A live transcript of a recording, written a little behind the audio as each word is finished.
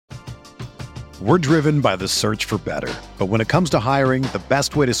We're driven by the search for better. But when it comes to hiring, the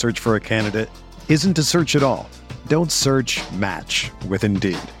best way to search for a candidate isn't to search at all. Don't search, match with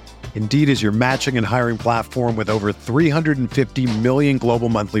Indeed. Indeed is your matching and hiring platform with over 350 million global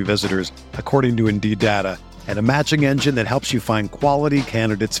monthly visitors, according to Indeed data, and a matching engine that helps you find quality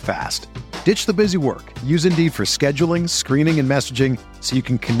candidates fast. Ditch the busy work. Use Indeed for scheduling, screening, and messaging so you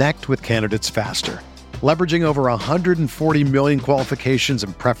can connect with candidates faster. Leveraging over 140 million qualifications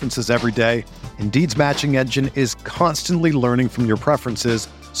and preferences every day, Indeed's matching engine is constantly learning from your preferences,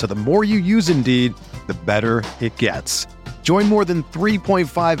 so the more you use Indeed, the better it gets. Join more than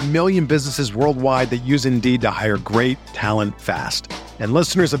 3.5 million businesses worldwide that use Indeed to hire great talent fast. And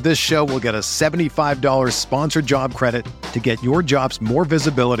listeners of this show will get a $75 sponsored job credit to get your jobs more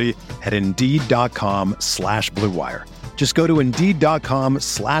visibility at Indeed.com/Blue Wire. Just go to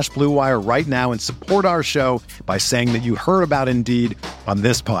Indeed.com/Blue Wire right now and support our show by saying that you heard about Indeed on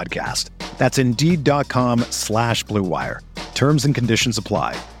this podcast. That's Indeed.com/Blue Wire. Terms and conditions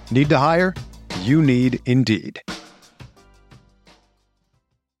apply. Need to hire? You need Indeed.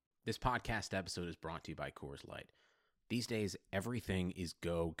 This podcast episode is brought to you by Coors Light. These days, everything is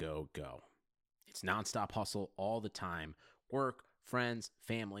go, go, go. It's nonstop hustle all the time. Work, friends,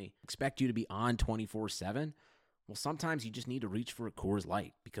 family, expect you to be on 24/7. Well, sometimes you just need to reach for a Coors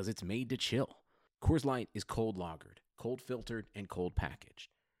Light because it's made to chill. Coors Light is cold lagered, cold filtered, and cold packaged.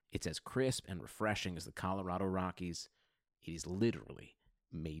 It's as crisp and refreshing as the Colorado Rockies. It is literally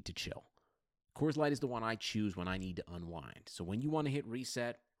made to chill. Coors Light is the one I choose when I need to unwind. So when you want to hit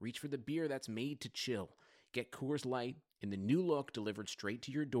reset, reach for the beer that's made to chill. Get Coors Light in the new look delivered straight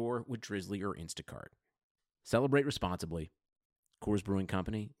to your door with Drizzly or Instacart. Celebrate responsibly. Coors Brewing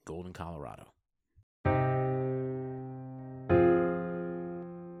Company, Golden, Colorado.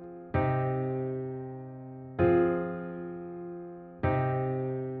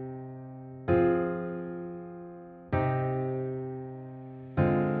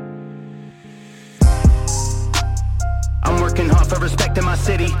 For respect in my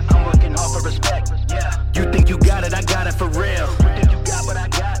city, I'm working hard for respect. Yeah, you think you got it, I got it for real. You think you got what I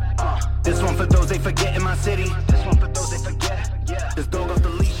got? This one for those they forget in my city. This one for those they forget. Yeah, this dog off the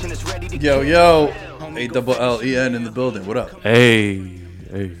leash and it's ready to Yo, ALLEN in the building. What up? Hey.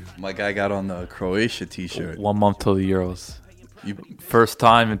 My guy got on the Croatia t-shirt. 1 month till the Euros. First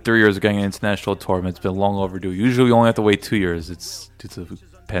time in 3 years getting an international tournament. It's been long overdue. Usually we only have to wait 2 years. It's due to the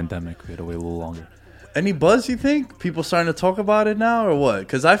pandemic. We had to wait a little longer. Any buzz, you think? People starting to talk about it now or what?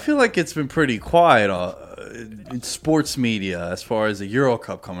 Because I feel like it's been pretty quiet in sports media as far as the Euro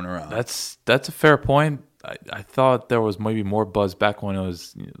Cup coming around. That's a fair point. I thought there was maybe more buzz back when it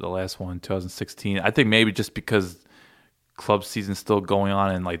was the last one, 2016. I think maybe just because club season's still going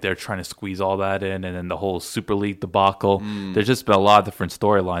on and like they're trying to squeeze all that in, and then the whole Super League debacle. There's just been a lot of different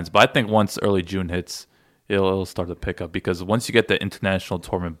storylines. But I think once early June hits, it'll start to pick up, because once you get the international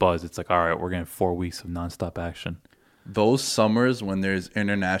tournament buzz, it's like, all right, we're getting 4 weeks of nonstop action. Those summers when there's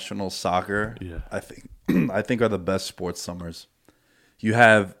international soccer, I think are the best sports summers. You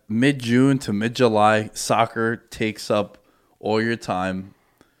have mid-June to mid-July, soccer takes up all your time.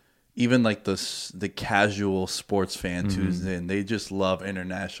 Even like the casual sports fan tunes in. They just love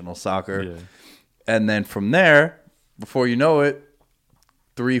international soccer. Yeah. And then from there, before you know it,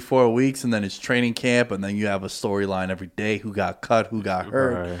 3-4 weeks, and then it's training camp, and then you have a storyline every day: who got cut, who got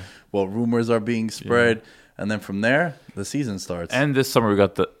hurt, what rumors are being spread, and then from there the season starts. And this summer we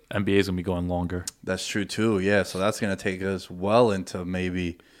got the NBA's gonna be going longer. That's true too. Yeah, so that's gonna take us well into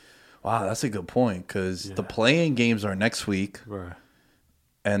maybe. Wow, that's a good point, because the play-in games are next week,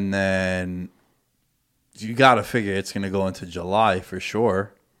 and then you got to figure it's gonna go into July for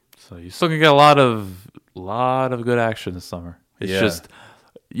sure. So you're still gonna get a lot of good action this summer. It's just.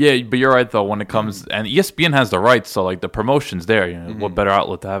 Yeah, but you're right, though, when it comes... And ESPN has the rights, so, like, the promotion's there. You know, what better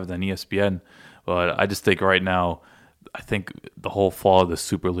outlet to have than ESPN? But I just think right now, I think the whole fall of the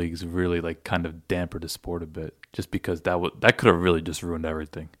Super League is really, like, kind of dampened the sport a bit, just because that could have really just ruined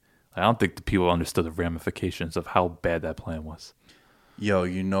everything. I don't think the people understood the ramifications of how bad that plan was. Yo,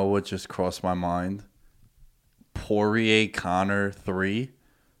 you know what just crossed my mind? Poirier-Conor 3,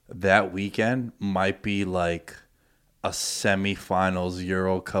 that weekend might be, like... a semifinals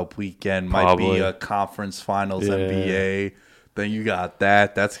Euro Cup weekend, might be a conference finals NBA. Then you got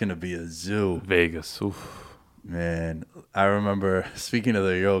that. That's going to be a zoo. Vegas. Oof. Man, I remember, speaking of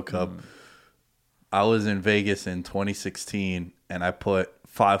the Euro Cup, I was in Vegas in 2016, and I put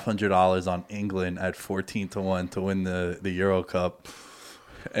 $500 on England at 14-1 to win the Euro Cup.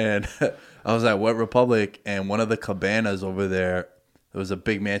 And I was at Wet Republic, and one of the cabanas over there was a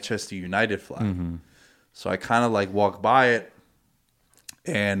big Manchester United flag. So I kind of like walked by it,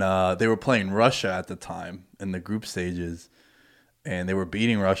 And they were playing Russia at the time in the group stages, and they were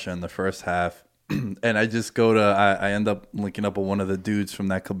beating Russia in the first half. And I just I end up linking up with one of the dudes from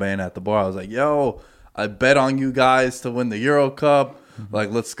that cabana at the bar. I was like, yo, I bet on you guys to win the Euro Cup.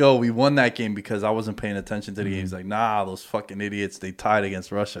 Like, let's go. We won that game because I wasn't paying attention to the game. He's like, nah, those fucking idiots, they tied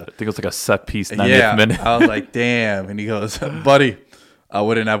against Russia. I think it was like a set piece, 90th minute. I was like, damn. And he goes, buddy, I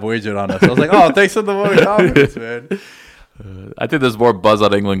wouldn't have wagered on us. I was like, oh, thanks for the vote of confidence, man. I think there's more buzz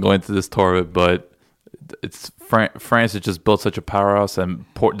on England going to this tournament, but it's France has just built such a powerhouse, and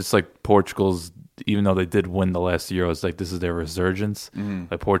just like Portugal's, even though they did win the last Euros, like this is their resurgence.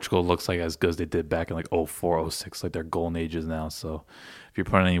 Like Portugal looks like as good as they did back in like 04, 06, like their golden ages now. So if you're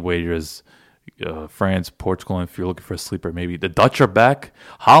putting any wagers, France, Portugal, and if you're looking for a sleeper, maybe the Dutch are back.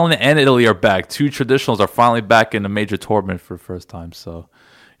 Holland and Italy are back. Two traditionals are finally back in a major tournament for the first time. So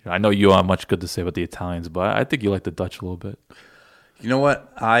I know you don't have much good to say about the Italians, but I think you like the Dutch a little bit. You know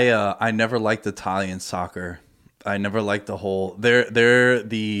what? I never liked Italian soccer. I never liked the whole. They're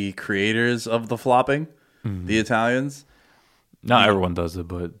the creators of the flopping, the Italians. Not everyone does it,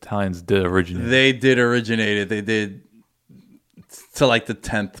 but Italians did originate. They did originate it. They did to like the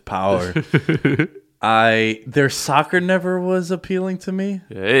 10th power. Their soccer never was appealing to me.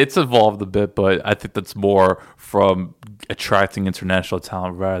 Yeah, it's evolved a bit, but I think that's more from attracting international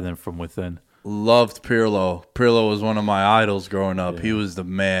talent rather than from within. Loved Pirlo. Pirlo was one of my idols growing up. Yeah. He was the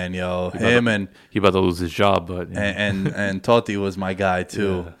man, yo. He about to lose his job, but and Totti was my guy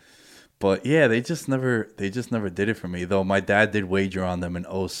too. Yeah. But yeah, they just never did it for me. Though my dad did wager on them in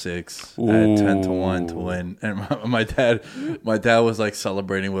 06 at 10-1 to win. And my dad was like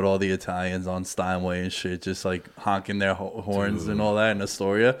celebrating with all the Italians on Steinway and shit, just like honking their horns and all that in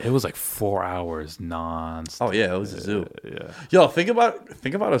Astoria. It was like 4 hours nonstop. Oh yeah, it was a zoo. Yeah. Yo, think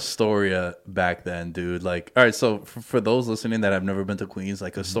about Astoria back then, dude. Like, all right, so for those listening that have never been to Queens,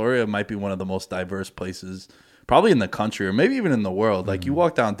 like Astoria might be one of the most diverse places probably in the country or maybe even in the world. Like you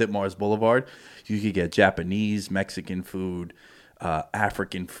walk down Ditmars Boulevard, you could get Japanese, Mexican food,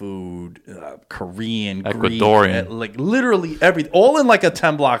 African food, Korean, Ecuadorian, Greek, like literally everything, all in like a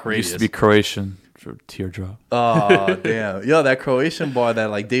 10-block radius. Used to be Croatian for Teardrop. Oh damn, yo, that Croatian bar that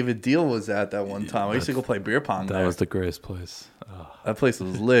like David Deal was at that one time. I used to go play beer pong there. That was the greatest place. Oh. That place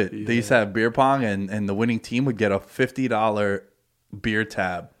was lit. Yeah. They used to have beer pong, and the winning team would get a $50 beer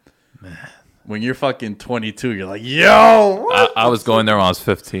tab. Man. When you're fucking 22, you're like, yo, what? I was going there when I was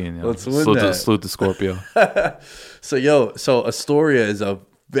 15. Let's win that. Salute to Scorpio. So Astoria is a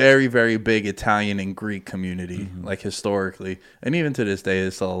very, very big Italian and Greek community, like historically. And even to this day,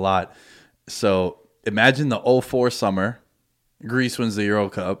 it's still a lot. So imagine the 04 summer. Greece wins the Euro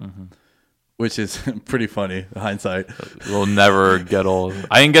Cup, which is pretty funny, hindsight. We'll never get old.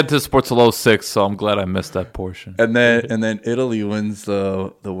 I didn't get to sports till 06, so I'm glad I missed that portion. And then Italy wins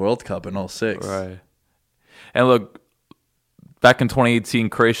the World Cup in 06. Right. And look, back in 2018,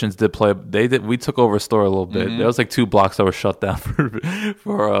 Croatians did play. We took over Astoria a little bit. There was like 2 blocks that were shut down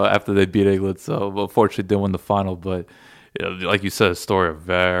for after they beat England. So unfortunately, didn't win the final. But like you said, Astoria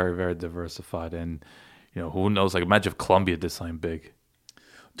very, very diversified. And who knows? Like imagine if Colombia did something big.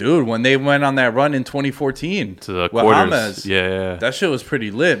 Dude, when they went on that run in 2014 to the quarters, yeah, that shit was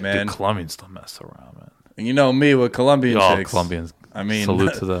pretty lit, man. The Colombians don't mess around, man. And you know me with Colombian chicks. Colombians. I mean,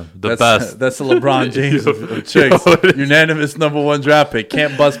 salute to them. The that's, best. That's the LeBron James of chicks. Unanimous #1 draft pick.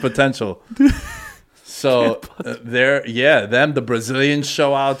 Can't bust potential. So the Brazilians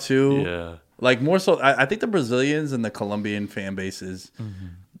show out too. Yeah, like more so. I think the Brazilians and the Colombian fan bases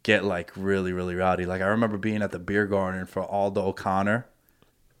get like really, really rowdy. Like I remember being at the beer garden for Aldo O'Connor.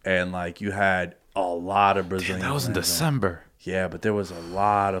 And like you had a lot of Brazilians. That was in December. Yeah, but there was a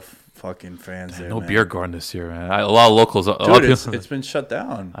lot of fucking fans there. No man. beer garden this year, man. A lot of locals. Dude, it's been shut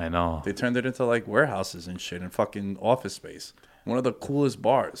down. I know. They turned it into like warehouses and shit and fucking office space. One of the coolest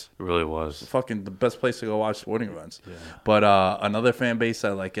bars. It really was. Fucking the best place to go watch sporting events. Yeah. But another fan base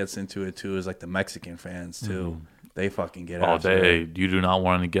that like gets into it too is like the Mexican fans too. They fucking get out. You do not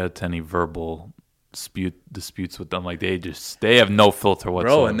want to get to any verbal disputes with them. Like they have no filter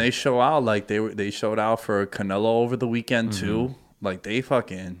whatsoever. Bro, and they show out like they showed out for Canelo over the weekend too. Like they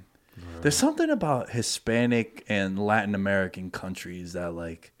fucking there's something about Hispanic and Latin American countries that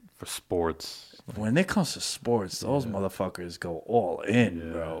like for sports. When it comes to sports, those motherfuckers go all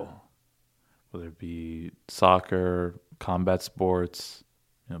in, bro. Whether it be soccer, combat sports,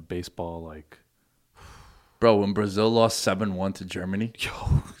 baseball, like bro, when Brazil lost 7-1 to Germany,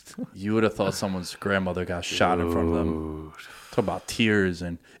 you would have thought someone's grandmother got shot in front of them. Talk about tears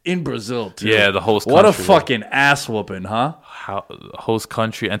and in Brazil too. Yeah, the host country. What a fucking ass whooping, huh? Host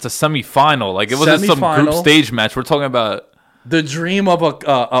country. And it's a semifinal. Like it wasn't some group stage match. We're talking about The dream of a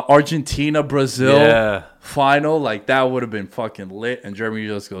Argentina-Brazil final, like that would have been fucking lit. And Germany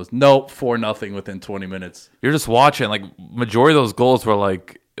just goes, nope, 4-0 within 20 minutes. You're just watching. Like, majority of those goals were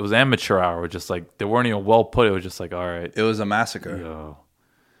like, it was amateur hour. Just like, they weren't even well put. It was just like, all right. It was a massacre. Yo.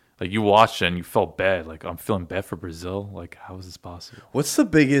 Like, you watched it and you felt bad. Like, I'm feeling bad for Brazil. Like, how is this possible? What's the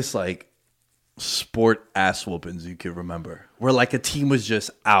biggest, like, sport ass whoopings you can remember? Where, like, a team was just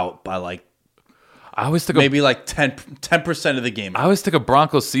out by, like, I always think maybe like 10% of the game. I always think of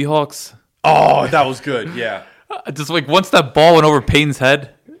Broncos Seahawks. Oh, that was good. Yeah. Just like once that ball went over Payton's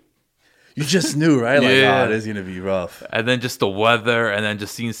head, you just knew, right? Like, Yeah. oh, it is going to be rough. and then just the weather, and then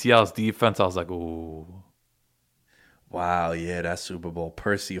just seeing Seattle's defense, I was like, ooh. Wow, yeah, that Super Bowl.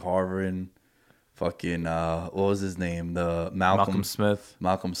 Percy Harvin, fucking, what was his name? The Malcolm Smith.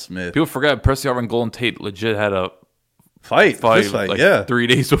 Malcolm Smith. People forget Percy Harvin and Golden Tate legit had a Fight, like yeah. 3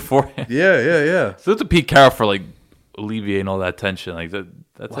 days beforehand. Yeah. So it's a Pete Carroll for like alleviating all that tension. Like that.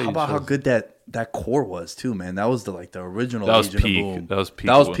 That's Well, how about how good that core was too, man? That was the original. That was Legion of peak. Boom. That was peak.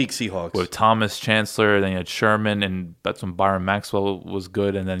 That was peak Seahawks. With Thomas Chancellor, then you had Sherman, and that's when Byron Maxwell was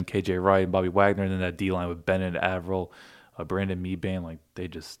good, and then KJ Wright and Bobby Wagner, and then that D line with Bennett, Averill, Brandon Meebane. Like they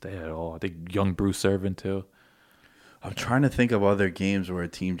had it all. I think young Bruce Irvin too. I'm trying to think of other games where a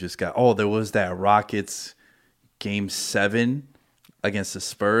team just got. Oh, there was that Rockets Game 7 against the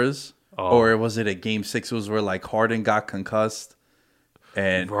Spurs, or was it a Game 6? It was where like Harden got concussed,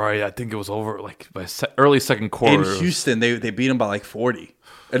 and Right, I think it was over like by early second quarter. in Houston they beat them by like 40,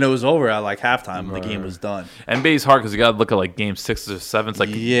 and it was over at like halftime. And the game was done. NBA's hard because you got to look at like game 6 or 7. It's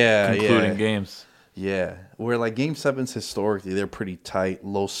like concluding games. Yeah, where like Game 7s historically they're pretty tight,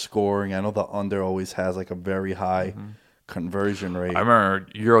 low scoring. I know the under always has like a very high conversion rate. I remember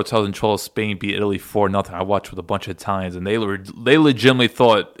Euro 2012 Spain beat Italy 4-0. I watched with a bunch of Italians, and they legitimately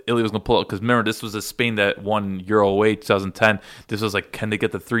thought Italy was going to pull it. Because remember, this was the Spain that won Euro 8 2010. This was like, can they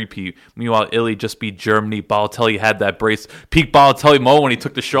get the 3-peat? Meanwhile, Italy just beat Germany. Balotelli had that brace. Peak Balotelli mo when he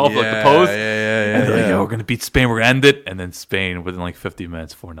took the shot off like the post. And they're like, yo, we're going to beat Spain. We're going to end it. And then Spain, within like 50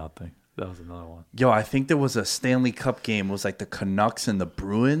 minutes, 4-0. That was another one. Yo, I think there was a Stanley Cup game. It was like the Canucks and the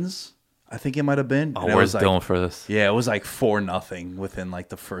Bruins. I think it might have been. Oh, where's Dylan for this? Yeah, it was like 4-0 within like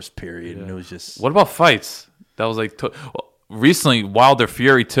the first period, and it was just. What about fights? That was like recently Wilder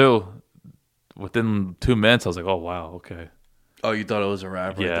Fury too. Within 2 minutes, I was like, oh wow, okay. Oh, you thought it was a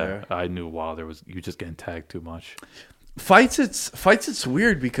wrap right there? I knew Wilder was. You just getting tagged too much. Fights. It's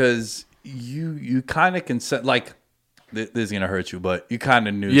weird because you kind of can set like. This is gonna hurt you, but you kind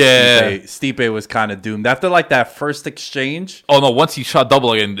of knew. Yeah, Stipe was kind of doomed after like that first exchange. Oh no! Once he shot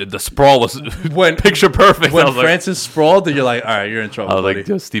double again, the sprawl was picture perfect. When Francis sprawled, you're like, all right, you're in trouble. I was buddy. like,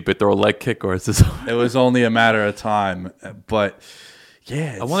 does Stipe throw a leg kick or is this? It was only a matter of time, but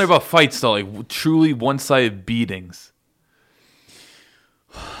yeah. I wonder about fights though, like truly one-sided beatings.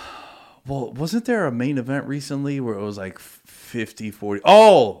 Well, wasn't there a main event recently where it was like 50-40?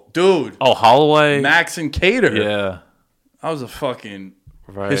 Oh, dude. Oh, Holloway, Max and Cater. Yeah. That was a fucking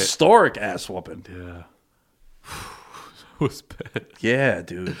historic ass whooping. Yeah. It was bad. Yeah,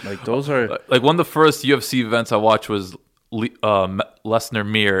 dude. Like, those are... Like, one of the first UFC events I watched was Lesnar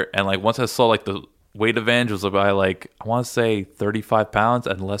Mir. And, like, once I saw, like, the weight advantage was about, like, I want to say 35 pounds.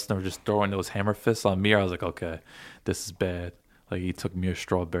 And Lesnar was just throwing those hammer fists on Mir. I was like, okay, this is bad. Like, he took Mir's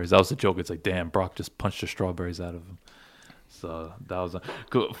strawberries. That was the joke. It's like, damn, Brock just punched the strawberries out of him. So, that was...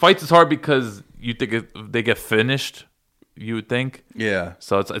 Fights is hard because you think they get finished... You would think, yeah.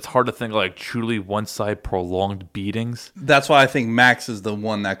 So it's hard to think like truly one side prolonged beatings. That's why I think Max is the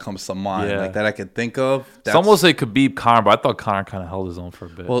one that comes to mind, like that I could think of. It's almost like Khabib Conor, but I thought Conor kind of held his own for a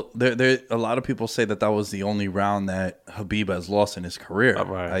bit. Well, there a lot of people say that was the only round that Khabib has lost in his career.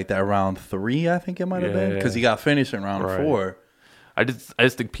 Right. Like that round 3, I think it might have been, because he got finished in round 4. I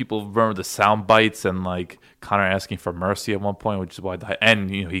just think people remember the sound bites and like Conor asking for mercy at one point, which is why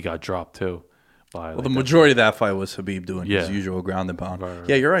and he got dropped too. Well, like the majority of that fight was Khabib doing his usual ground and pound. Right.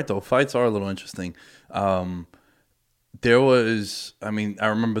 Yeah, you're right, though. Fights are a little interesting. There was, I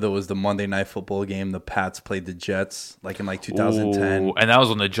remember there was the Monday Night Football game. The Pats played the Jets, like in like 2010. Ooh, and that was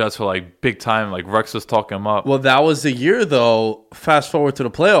when the Jets were like big time, like Rex was talking them up. Well, that was the year, though. Fast forward to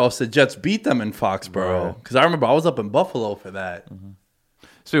the playoffs, the Jets beat them in Foxborough. Because I remember I was up in Buffalo for that. Mm-hmm.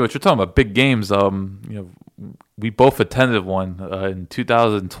 So what you're talking about, big games. We both attended one in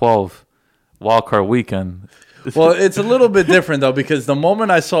 2012. Wildcard weekend. Well, it's a little bit different, though, because the moment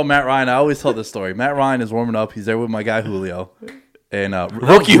I saw Matt Ryan, I always tell this story. Matt Ryan is warming up. He's there with my guy Julio. And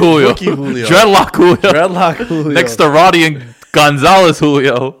Rookie Julio. Dreadlock Julio. Next to Roddy and Gonzalez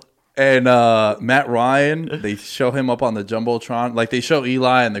Julio. And Matt Ryan, they show him up on the Jumbotron. Like, they show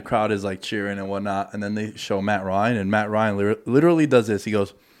Eli and the crowd is like cheering and whatnot. And then they show Matt Ryan. And Matt Ryan literally does this. He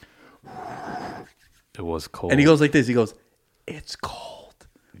goes, it was cold. and he goes like this. He goes, it's cold.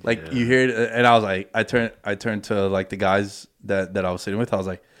 Like, you hear it. And I was like, I turned to like the guys that I was sitting with. I was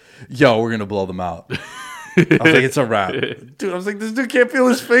like, yo, we're going to blow them out. I was like, it's a wrap. Dude, I was like, this dude can't feel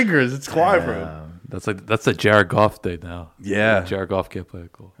his fingers. It's quiet for him. That's a Jared Goff day now. Yeah. Jared Goff can't play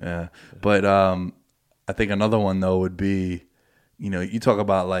it cool. Yeah. But I think another one, though, would be, you talk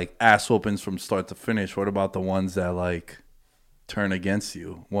about, like, ass whoopings from start to finish. What about the ones that, like, turn against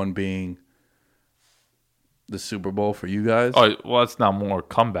you? One being the Super Bowl for you guys. Oh, well, it's not more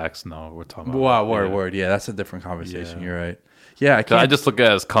comebacks now we're talking about. Wow, word. Yeah, that's a different conversation. Yeah. You're right. Yeah, I can't. I just look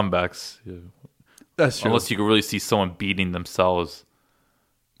at it as comebacks. Yeah. That's true. Unless you can really see someone beating themselves.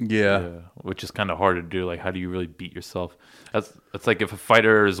 Yeah. Which is kind of hard to do. Like, how do you really beat yourself? That's like if a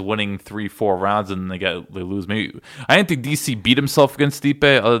fighter is winning 3-4 rounds and they lose. Maybe I didn't think DC beat himself against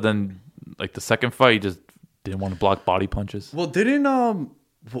Stipe, other than like the second fight, he just didn't want to block body punches. Well,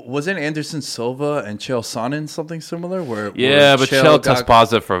 wasn't Anderson Silva and Chael Sonnen something similar? But Chael tests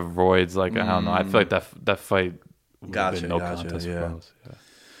positive for roids. Like, I don't know. I feel like that fight would have been no contest for us. Yeah.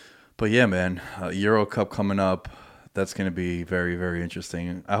 But yeah, man, Euro Cup coming up. That's going to be very, very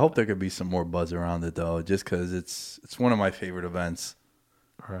interesting. I hope there could be some more buzz around it, though, just because it's one of my favorite events.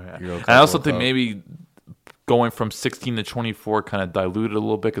 Right. And I also think maybe going from 16 to 24 kind of diluted a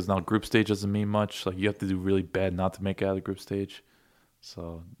little bit, because now group stage doesn't mean much. Like, you have to do really bad not to make it out of the group stage.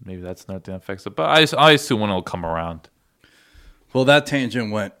 So maybe that's another thing that affects it. But I assume when it'll come around. Well, that tangent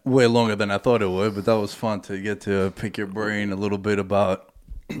went way longer than I thought it would, but that was fun to get to pick your brain a little bit about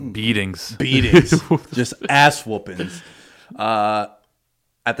beatings, just ass whoopings. At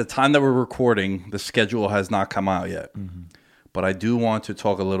the time that we're recording, the schedule has not come out yet. Mm-hmm. But I do want to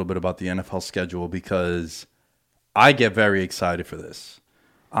talk a little bit about the NFL schedule, because I get very excited for this.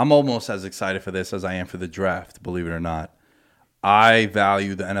 I'm almost as excited for this as I am for the draft, believe it or not. I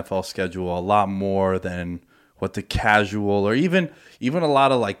value the NFL schedule a lot more than what the casual or even a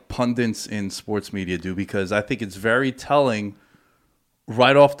lot of like pundits in sports media do, because I think it's very telling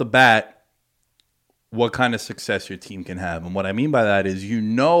right off the bat what kind of success your team can have. And what I mean by that is, you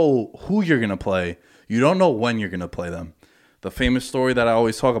know who you're going to play. You don't know when you're going to play them. The famous story that I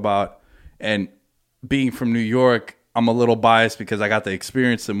always talk about, and being from New York, I'm a little biased because I got to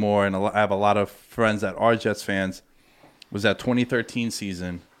experience it more, and I have a lot of friends that are Jets fans, was that 2013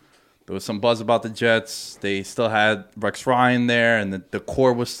 season. There was some buzz about the Jets. They still had Rex Ryan there, and the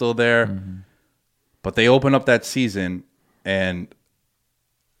core was still there. Mm-hmm. But they opened up that season, and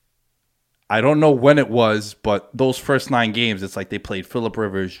I don't know when it was, but those first 9 games, it's like they played Phillip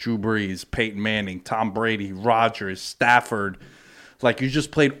Rivers, Drew Brees, Peyton Manning, Tom Brady, Rodgers, Stafford. Like, you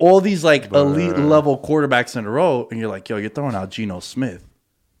just played all these like elite level quarterbacks in a row, and you're like, yo, you're throwing out Geno Smith.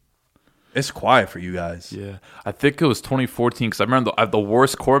 It's quiet for you guys. Yeah, I think it was 2014, because I remember the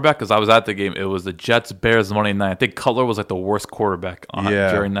worst quarterback, because I was at the game. It was the Jets Bears Monday night. I think Cutler was like the worst quarterback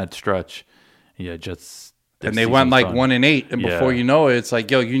during that stretch. Yeah, Jets. And they went like 1-8, and before you know it, it's like,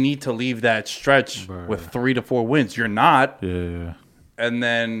 yo, you need to leave that stretch with 3 to 4 wins. You're not. Yeah. And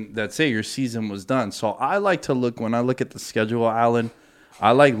then that's it. Your season was done. So I like to look, when I look at the schedule, Alan,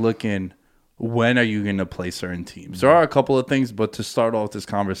 I like looking, when are you going to play certain teams? There are a couple of things, but to start off this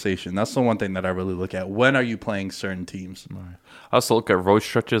conversation, that's the one thing that I really look at. When are you playing certain teams? Right. I also look at road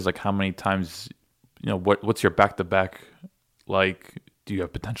stretches, like how many times, what's your back-to-back like? Do you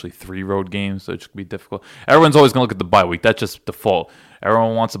have potentially 3 road games, so it could be difficult? Everyone's always going to look at the bye week. That's just default.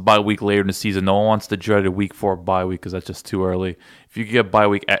 Everyone wants a bye week later in the season. No one wants the dreaded week 4 bye week, because that's just too early. If you get bye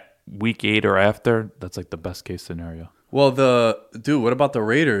week at week 8 or after, that's like the best case scenario. Well, what about the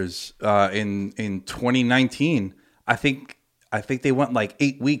Raiders in 2019? I think they went like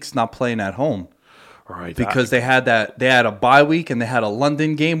 8 weeks not playing at home. Right, because they had a bye week, and they had a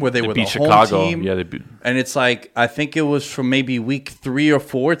London game where they were the home team. Yeah, they beat. And it's like, I think it was from maybe week 3 or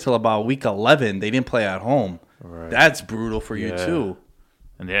 4 till about week 11. They didn't play at home. Right. That's brutal for you too.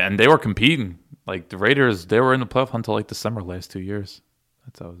 And they were competing. Like the Raiders, they were in the playoff until like December last 2 years.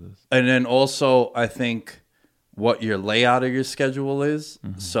 That's how it is. And then also, I think what your layout of your schedule is.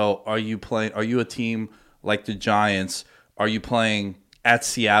 Mm-hmm. So are you a team like the Giants? Are you playing at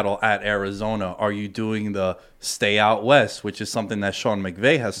Seattle, at Arizona? Are you doing the stay out west, which is something that Sean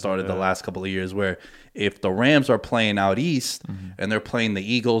McVay has started the last couple of years, where if the Rams are playing out east and they're playing the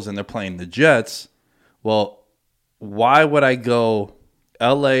Eagles and they're playing the Jets, well, why would I go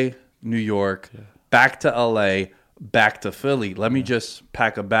L.A., New York, back to L.A., back to Philly. Let me just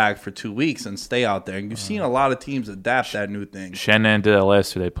pack a bag for 2 weeks and stay out there. And you've seen a lot of teams adapt that new thing. Shanahan did that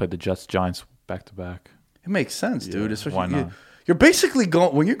last year. They played the Jets, Giants back to back. It makes sense, dude. Especially why not? You're basically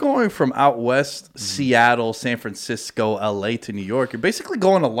going when you're going from out west, Seattle, San Francisco, LA to New York. You're basically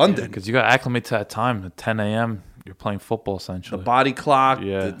going to London Because you got to acclimate to that time. At 10 a.m., you're playing football essentially. the body clock,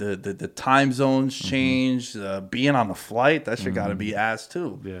 Yeah. the time zones change, being on the flight. That shit got to be ass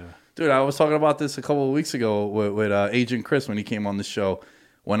too. Yeah. Dude, I was talking about this a couple of weeks ago with Agent Chris when he came on the show.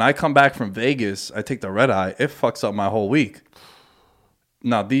 When I come back from Vegas, I take the red eye. It fucks up my whole week.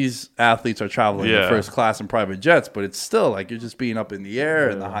 Now, these athletes are traveling in first class and private jets, but it's still like you're just being up in the air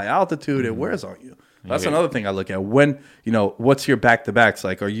and the high altitude. It wears on you. That's another thing I look at. When, what's your back-to-backs?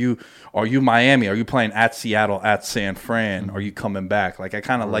 Like, are you Miami? Are you playing at Seattle, at San Fran? Are you coming back? Like, I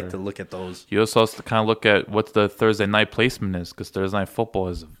kind of like to look at those. You also have to kind of look at what the Thursday night placement is, because Thursday night football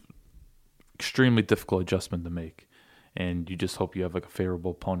is an extremely difficult adjustment to make. And you just hope you have like a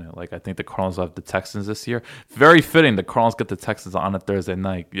favorable opponent. Like I think the Cardinals have the Texans this year. Very fitting. The Cardinals get the Texans on a Thursday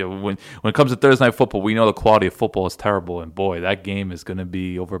night. When it comes to Thursday night football, we know the quality of football is terrible. And boy, that game is going to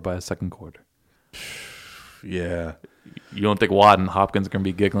be over by the second quarter. Yeah. You don't think Watt and Hopkins are going to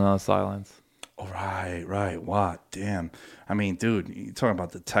be giggling on the sidelines? Oh, right. Watt, damn. I mean, dude, you're talking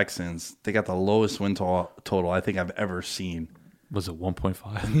about the Texans. They got the lowest win total I think I've ever seen. Was it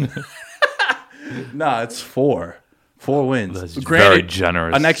 1.5? Nah, it's 4. 4 wins. That's Granted, very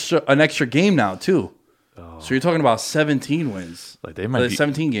generous. An extra game now too. So you're talking about 17 wins. Like they might be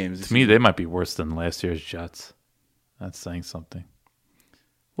 17 games. To me, they might be worse than last year's Jets. That's saying something.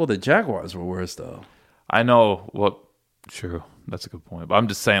 Well, the Jaguars were worse though. I know. Well, true. That's a good point. But I'm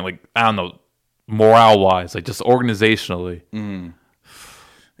just saying, like, I don't know, morale-wise, like just organizationally.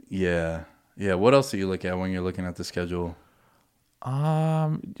 Yeah. What else do you look at when you're looking at the schedule?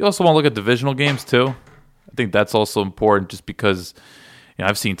 You also want to look at divisional games too. I think that's also important just because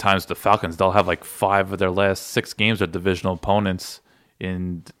I've seen times the Falcons, they'll have like 5 of their last 6 games are divisional opponents,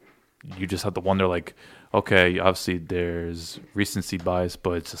 and you just have to wonder, like, okay, obviously there's recency bias,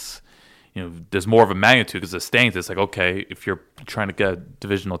 but it's just, there's more of a magnitude because the standings, it's like, okay, if you're trying to get a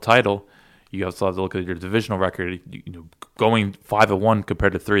divisional title, you also have to look at your divisional record. Going 5-1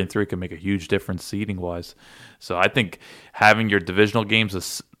 compared to 3-3 can make a huge difference seeding wise. So I think having your divisional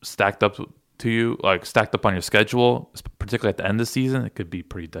games stacked up to you, like stacked up on your schedule, particularly at the end of the season, it could be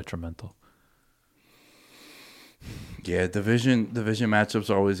pretty detrimental. Yeah, division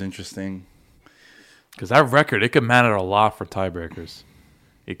matchups are always interesting. Because that record, it could matter a lot for tiebreakers.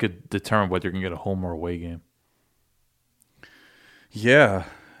 It could determine whether you're going to get a home or away game. Yeah.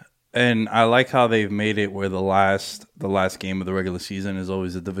 And I like how they've made it where the last game of the regular season is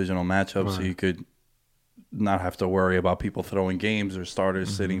always a divisional matchup, right. So you could not have to worry about people throwing games or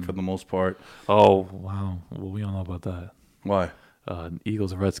starters sitting for the most part. Oh, wow. Well, we don't know about that. Why?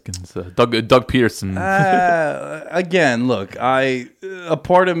 Eagles and Redskins. Doug Peterson. Again, look, a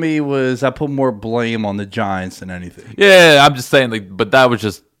part of me was I put more blame on the Giants than anything. Yeah, I'm just saying, like, but that was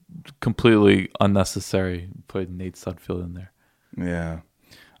just completely unnecessary. Putting Nate Sudfeld in there. Yeah.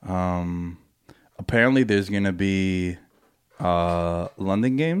 Apparently, there's going to be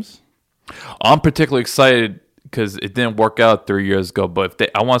London games. I'm particularly excited because it didn't work out 3 years ago. But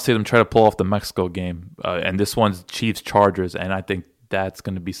I want to see them try to pull off the Mexico game. And this one's Chiefs-Chargers. And I think that's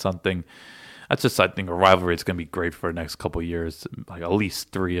going to be something. That's just, I think, a rivalry. It's going to be great for the next couple of years. Like at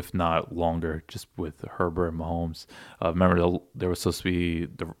least 3, if not longer, just with Herbert and Mahomes. Remember, there was supposed to be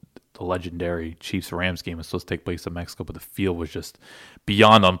the legendary Chiefs-Rams game was supposed to take place in Mexico, but the field was just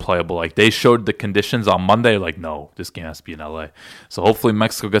beyond unplayable. Like they showed the conditions on Monday, like, no, this game has to be in LA. So hopefully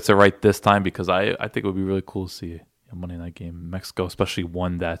Mexico gets it right this time, because I think it would be really cool to see a Monday night game in Mexico, especially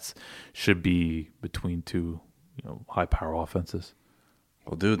one that should be between 2 high-power offenses.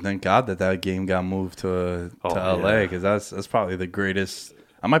 Well, dude, thank God that game got moved to LA, because that's probably the greatest.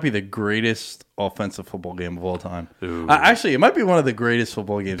 That might be the greatest offensive football game of all time. Actually, it might be one of the greatest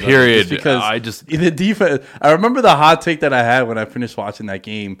football games. Period. Because the defense. I remember the hot take that I had when I finished watching that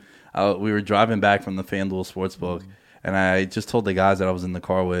game. We were driving back from the FanDuel Sportsbook, and I just told the guys that I was in the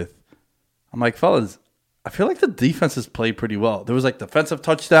car with, I'm like, fellas, I feel like the defenses played pretty well. There was like defensive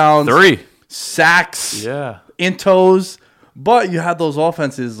touchdowns, 3 sacks, intos. But you had those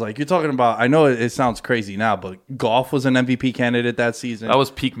offenses, like you're talking about. I know it sounds crazy now, but Goff was an MVP candidate that season. That was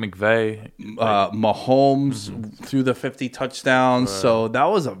peak McVay. Mahomes threw the 50 touchdowns. Right. So that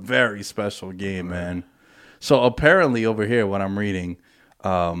was a very special game, man. So apparently over here, what I'm reading,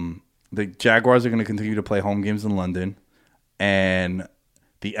 the Jaguars are going to continue to play home games in London. And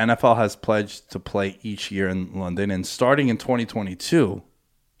the NFL has pledged to play each year in London. And starting in 2022,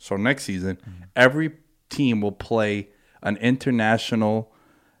 so next season, every team will play an international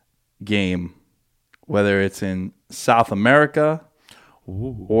game, whether it's in South America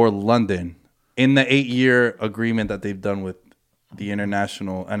or London, in the 8-year agreement that they've done with the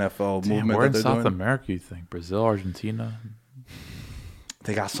international NFL movement. Where that in they're South doing. America, you think? Brazil, Argentina?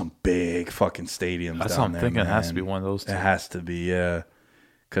 They got some big fucking stadiums. That's down what I'm there, thinking. It man. has to be one of those two. It has to be, yeah.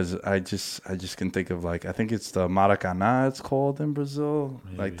 Because I just can think of, like, I think it's the Maracanã, it's called in Brazil.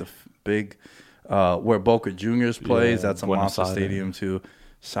 Maybe. Like the big, where Boca Juniors plays. Yeah, That's a Buenos monster Aires. stadium too.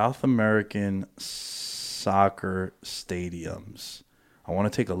 South American soccer stadiums. I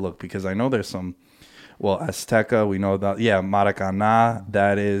want to take a look because I know there's some. Well, Azteca, we know about. Yeah, Maracanã,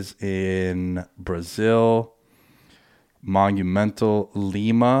 that is in Brazil. Monumental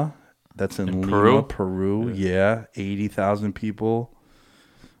Lima, that's in Lima, Peru. Yeah, 80,000 people.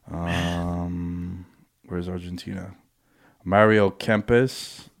 Where's Argentina? Mario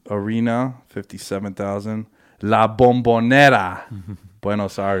Kempes Arena, 57,000. La Bombonera,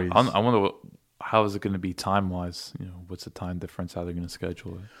 Buenos Aires. I wonder how is it going to be time-wise? What's the time difference? How they're going to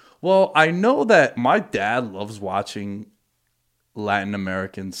schedule it? Well, I know that my dad loves watching Latin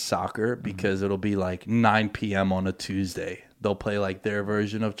American soccer because it'll be like 9 p.m. on a Tuesday. They'll play like their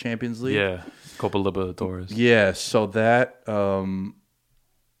version of Champions League. Yeah, Copa Libertadores. Yeah, so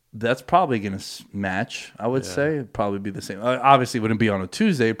that's probably going to match, I would say. It'd probably be the same. Obviously, it wouldn't be on a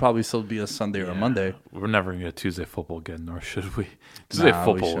Tuesday. It'd probably still be a Sunday or a Monday. We're never going to get Tuesday football again, nor should we. Tuesday Nah,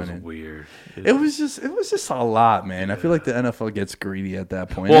 football was shouldn't. weird. It was just a lot, man. I feel like the NFL gets greedy at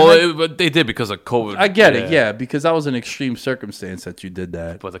that point. Well, but they did because of COVID. I get it, yeah, because that was an extreme circumstance that you did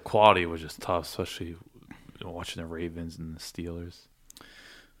that. But the quality was just tough, especially watching the Ravens and the Steelers.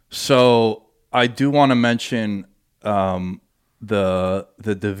 So I do want to mention the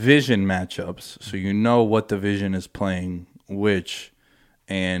division matchups, so you know what division is playing which.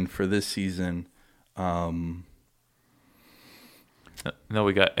 And for this season, No,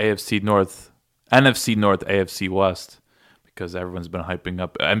 we got NFC North, AFC West, because everyone's been hyping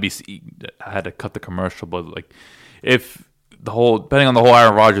up. NBC had to cut the commercial, but like, if depending on the whole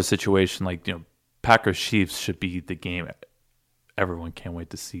Aaron Rodgers situation, like Packers Chiefs should be the game everyone can't wait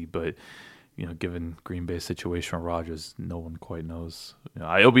to see. But given Green Bay's situation with Rodgers, no one quite knows.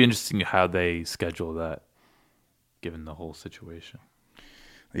 It'll be interesting how they schedule that, given the whole situation.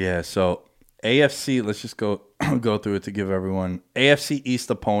 Yeah, so AFC, let's just go through it to give everyone. AFC East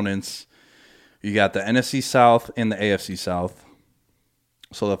opponents, you got the NFC South and the AFC South.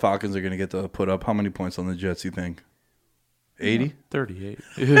 So the Falcons are going to get to put up how many points on the Jets, you think? 80? 38.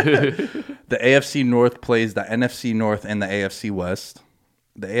 The AFC North plays the NFC North and the AFC West.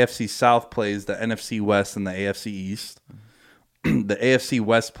 The AFC South plays the NFC West and the AFC East. The AFC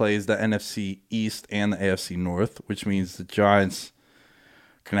West plays the NFC East and the AFC North, which means the Giants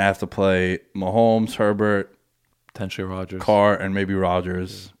can have to play Mahomes, Herbert, Potentially Rodgers. Carr, and maybe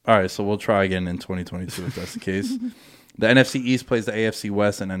Rodgers. All right, so we'll try again in 2022 if that's the case. The NFC East plays the AFC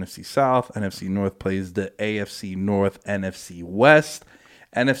West and NFC South. NFC North plays the AFC North, NFC West.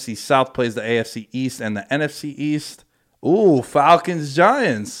 NFC South plays the AFC East and the NFC East. Ooh, Falcons,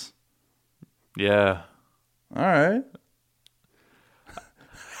 Giants. Yeah. All right.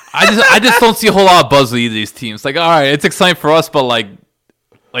 I just don't see a whole lot of buzz with either of these teams. Like, all right, it's exciting for us, but like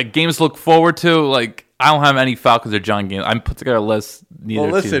games to look forward to. Like, I don't have any Falcons or Giants games. I'm put together a list. Well,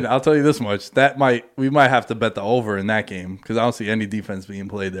 listen, I'll tell you this much: we might have to bet the over in that game because I don't see any defense being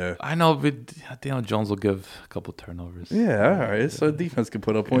played there. I know, but Daniel Jones will give a couple turnovers. Yeah, all right. So defense can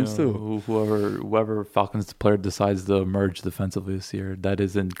put up points too. Whoever Falcons player decides to emerge defensively this year, that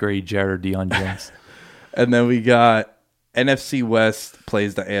isn't Grady Jarrett or Deion Jones. And then we got NFC West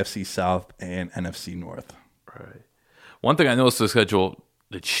plays the AFC South and NFC North. Right. One thing I noticed the schedule: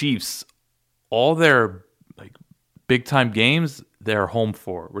 the Chiefs, all their big time games, they're home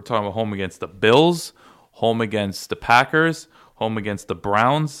for. We're talking about home against the Bills, home against the Packers, home against the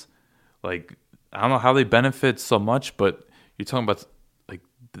Browns. Like, I don't know how they benefit so much, but you're talking about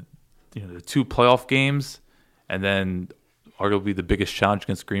the two playoff games, and then arguably the biggest challenge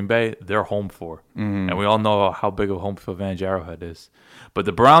against Green Bay, they're home for. And we all know how big of a home field advantage Arrowhead is. But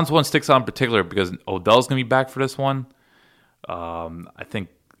the Browns one sticks out in particular because Odell's going to be back for this one. I think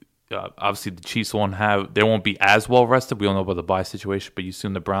obviously the Chiefs they won't be as well rested. We don't know about the bye situation, but you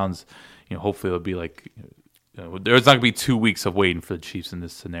assume the Browns, hopefully it'll be there's not going to be 2 weeks of waiting for the Chiefs in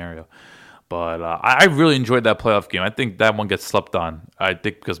this scenario. But I really enjoyed that playoff game. I think that one gets slept on. I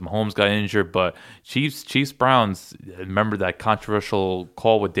think because Mahomes got injured, but Chiefs Browns, remember that controversial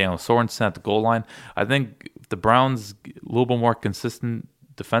call with Daniel Sorensen at the goal line? I think if the Browns a little bit more consistent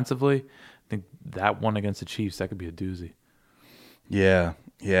defensively, I think that one against the Chiefs, that could be a doozy. Yeah.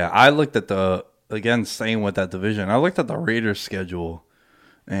 I looked at the again, staying with that division, I looked at the Raiders' schedule,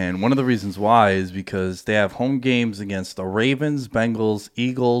 and one of the reasons why is because they have home games against the Ravens, Bengals,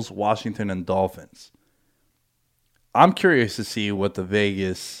 Eagles, Washington, and Dolphins. I'm curious to see what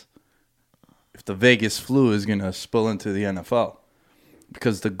if the Vegas flu is going to spill into the NFL.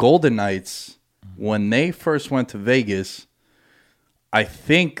 Because the Golden Knights, when they first went to Vegas, I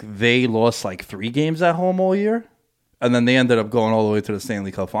think they lost like 3 games at home all year. And then they ended up going all the way to the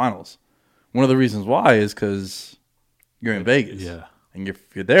Stanley Cup Finals. One of the reasons why is because you're in Vegas. Yeah. And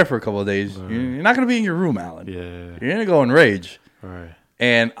if you're there for a couple of days, you're not going to be in your room, Alan. Yeah. You're going to go and rage. All right.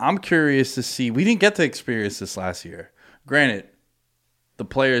 And I'm curious to see. We didn't get to experience this last year. Granted, the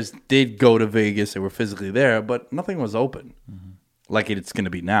players did go to Vegas. They were physically there, but nothing was open like it's going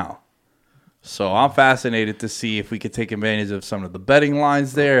to be now. So I'm fascinated to see if we could take advantage of some of the betting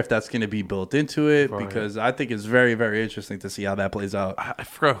lines there, if that's going to be built into it, because I think it's very, very interesting to see how that plays out. I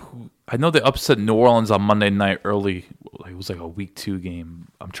forgot who. I know they upset New Orleans on Monday night early. It was like a week 2 game.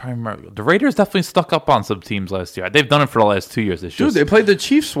 I'm trying to remember. The Raiders definitely stuck up on some teams last year. They've done it for the last 2 years. Dude, they played the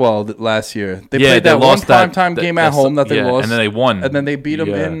Chiefs well last year. They played that one primetime game at home that they lost. And then they won. And then they beat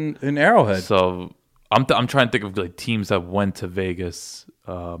them in Arrowhead. So I'm trying to think of like teams that went to Vegas.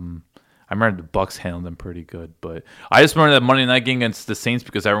 I remember the Bucks handled them pretty good, but I just remember that Monday night game against the Saints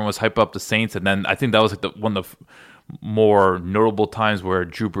because everyone was hyping up the Saints, and then I think that was like one of the more notable times where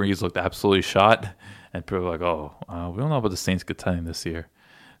Drew Brees looked absolutely shot, and people were like, "Oh, we don't know about the Saints contending this year."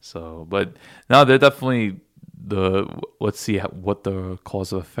 So, but no, they're definitely let's see what the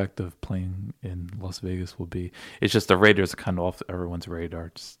cause of effect of playing in Las Vegas will be. It's just the Raiders are kind of off everyone's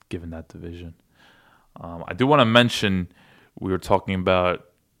radar, just given that division. I do want to mention we were talking about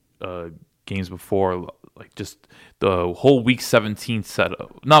games before, like just the whole week 17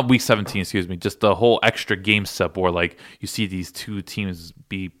 setup, not week 17, excuse me, just the whole extra game set where like you see these 2 teams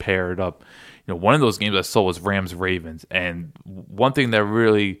be paired up. You know, one of those games I saw was Rams Ravens, and one thing that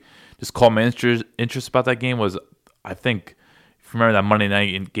really just caught my interest about that game was, I think if you remember that Monday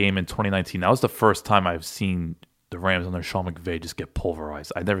night game in 2019, that was the first time I've seen the Rams under Sean McVay just get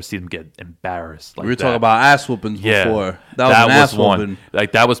pulverized. I've never seen them get embarrassed like that. We were talking about ass whoopings before. That was an ass whooping.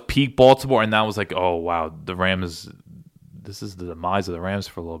 Like, that was peak Baltimore, and that was like, oh, wow, the Rams, this is the demise of the Rams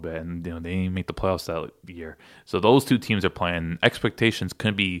for a little bit, and you know they didn't even make the playoffs that year. So those 2 teams are playing. Expectations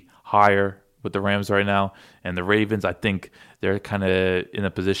couldn't be higher with the Rams right now. And the Ravens, I think they're kind of in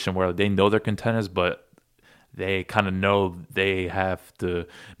a position where they know they're contenders, but they kind of know they have to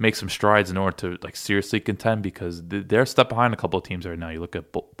make some strides in order to like seriously contend, because they're a step behind a couple of teams right now. You look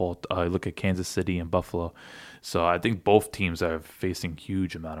at Kansas City and Buffalo. So I think both teams are facing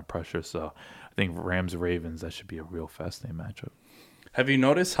huge amount of pressure. So I think Rams Ravens, that should be a real fascinating matchup. Have you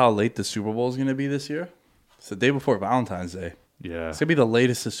noticed how late the Super Bowl is going to be this year? It's the day before Valentine's Day. Yeah, it's gonna be the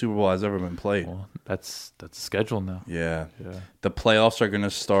latest the Super Bowl has ever been played. Well, that's scheduled now. Yeah. The playoffs are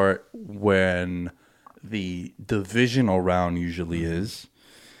gonna start when the divisional round usually is,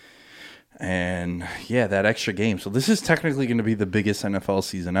 and that extra game. So this is technically going to be the biggest NFL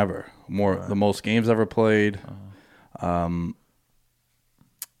season ever. The most games ever played. You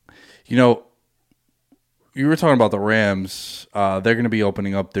know, you were talking about the Rams. They're going to be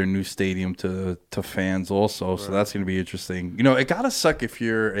opening up their new stadium to fans also, so that's going to be interesting. You know, it gotta suck if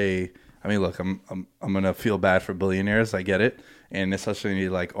you're I mean, look, I'm gonna feel bad for billionaires. I get it. And especially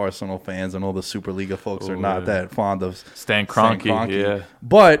like Arsenal fans and all the Superliga folks are not that fond of Stan Kroenke. Yeah.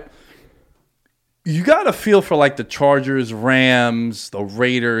 But you got to feel for like the Chargers, Rams, the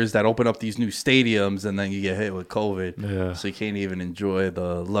Raiders that open up these new stadiums, and then you get hit with COVID. Yeah. So you can't even enjoy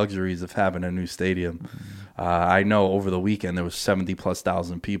the luxuries of having a new stadium. Mm-hmm. I know over the weekend there was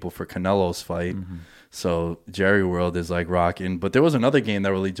 70,000+ people for Canelo's fight. Mm-hmm. So Jerry World is like rocking. But there was another game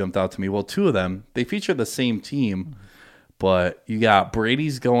that really jumped out to me. Well, 2 of them, they feature the same team. Mm-hmm. But you got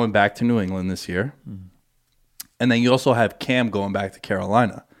Brady's going back to New England this year. Mm-hmm. And then you also have Cam going back to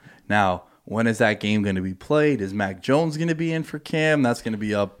Carolina. Now, when is that game going to be played? Is Mac Jones going to be in for Cam? That's going to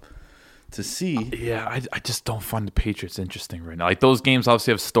be up to see. Yeah, I just don't find the Patriots interesting right now. Like, those games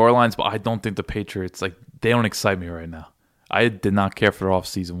obviously have storylines, but I don't think the Patriots, like, they don't excite me right now. I did not care for their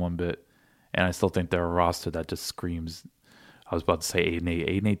offseason one bit. And I still think they're a roster that just screams. I was about to say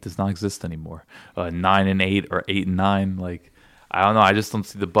 8-8. 8-8 does not exist anymore. 9-8 or 8-9. Like, I don't know. I just don't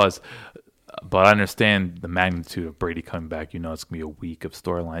see the buzz. But I understand the magnitude of Brady coming back. You know, it's going to be a week of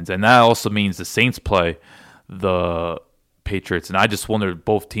storylines. And that also means the Saints play the Patriots. And I just wonder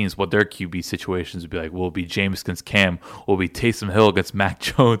both teams what their QB situations would be like. Will it be Jameis against Cam? Will it be Taysom Hill against Mac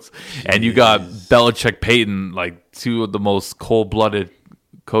Jones? And you got Belichick, Peyton, like 2 of the most cold-blooded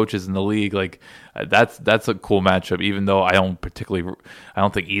coaches in the league. Like that's a cool matchup. Even though I don't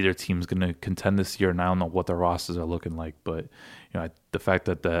think either team's going to contend this year, and I don't know what their rosters are looking like. But the fact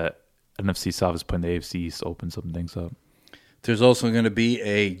that the NFC South is playing the AFC East opens some things up. There's also going to be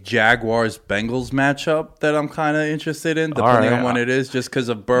a Jaguars-Bengals matchup that I'm kind of interested in, depending on when it is, just because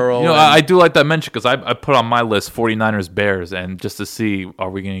of Burrow. I do like that mention because I put on my list 49ers-Bears, and just to see,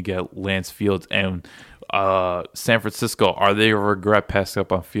 are we going to get Lance Fields and San Francisco? Are they going to regret passing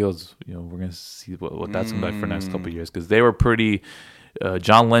up on Fields? We're going to see what that's going to be like for the next couple of years, because they were pretty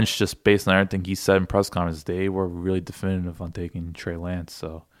John Lynch, just based on everything he said in press conference, they were really definitive on taking Trey Lance,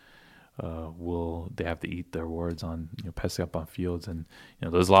 so will they have to eat their words on passing up on Fields? And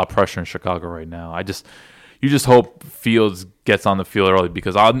there's a lot of pressure in Chicago right now. You just hope Fields gets on the field early,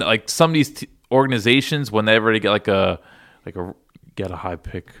 because like some of these organizations, when they ever get get a high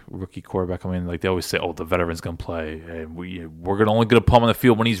pick rookie quarterback, like they always say, the veteran's gonna play, and we're only gonna put him on the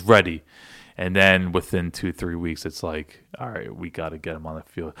field when he's ready. And then within 2-3 weeks, it's like, all right, we got to get him on the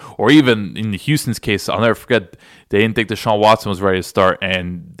field. Or even in Houston's case, I'll never forget, they didn't think Deshaun Watson was ready to start,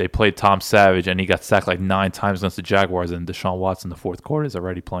 and they played Tom Savage, and he got sacked like 9 times against the Jaguars, and Deshaun Watson in the fourth quarter is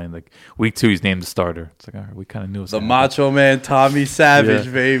already playing. Like week 2, he's named the starter. It's like, all right, we kind of knew it was the Macho Man Tommy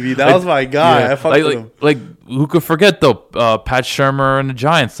Savage, baby. That was my guy. Yeah. I fucked with him. Like, who could forget, though, Pat Shurmur and the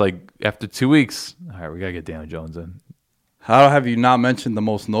Giants, like, after 2 weeks, all right, we got to get Daniel Jones in. How have you not mentioned the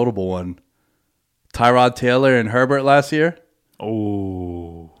most notable one? Tyrod Taylor and Herbert last year.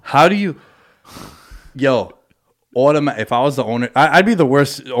 Oh, how do you? If I was the owner, I'd be the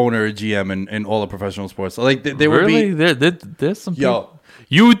worst owner or GM in all of professional sports. Like they would be. There's some people.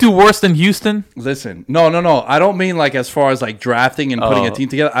 You would do worse than Houston. Listen, no. I don't mean like as far as like drafting and putting a team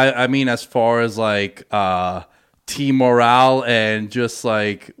together. I mean as far as like team morale and just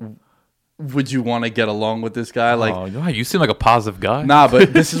like. Would you want to get along with this guy? Like, you seem like a positive guy. Nah,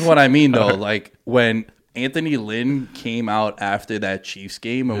 but this is what I mean, though. Like, when Anthony Lynn came out after that Chiefs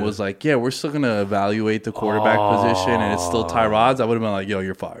game and was like, we're still going to evaluate the quarterback position, and it's still Tyrod's, I would have been like,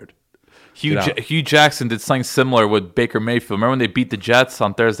 you're fired. Hugh Jackson did something similar with Baker Mayfield. Remember when they beat the Jets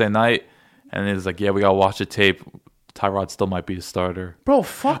on Thursday night? And it was like, we got to watch the tape. Tyrod still might be a starter. Bro,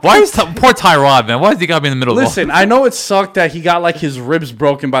 fuck. Why is poor Tyrod, man? Why does he got to be in the middle Listen, I know it sucked that he got like his ribs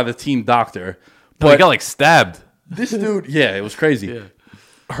broken by the team doctor. But he got like stabbed. This dude, it was crazy. Yeah.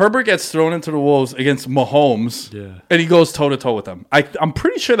 Herbert gets thrown into the wolves against Mahomes, and he goes toe-to-toe with them. I'm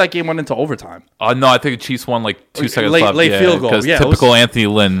pretty sure that game went into overtime. No, I think the Chiefs won like 2 seconds left. Late field goal. Because typical Anthony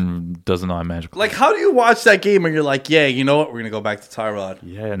Lynn doesn't know how magical. Like, how do you watch that game and you're like, you know what? We're going to go back to Tyrod.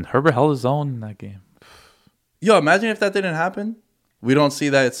 Yeah, and Herbert held his own in that game. Imagine if that didn't happen. We don't see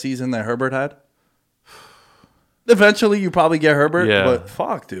that season that Herbert had. Eventually, you probably get Herbert, but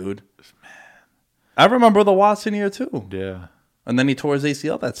fuck, dude. Man. I remember the Watson year, too. Yeah. And then he tore his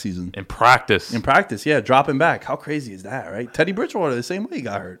ACL that season. In practice, dropping back. How crazy is that, right? Teddy Bridgewater, the same way he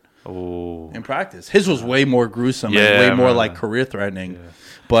got hurt. Oh. In practice. His was way more gruesome and way more like career-threatening. Yeah.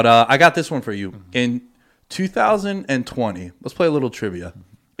 But I got this one for you. In 2020, let's play a little trivia.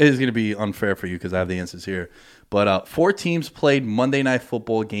 It is going to be unfair for you because I have the answers here. But 4 teams played Monday Night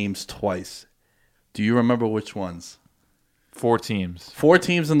Football games twice. Do you remember which ones? 4 teams. 4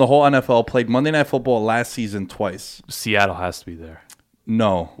 teams in the whole NFL played Monday Night Football last season twice. Seattle has to be there.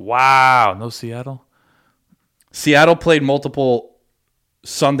 No. Wow. No Seattle? Seattle played multiple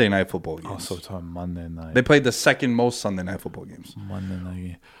Sunday Night Football games. Oh, so it's on Monday night. They played the second most Sunday Night Football games. Monday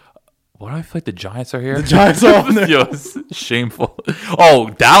night. What do I feel like the Giants are here? The Giants are on there. Yo, it's shameful. Oh,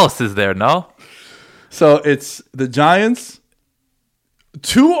 Dallas is there, no? So it's the Giants.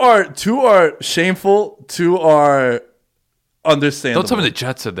 2 are shameful. 2 are understandable. Don't tell me the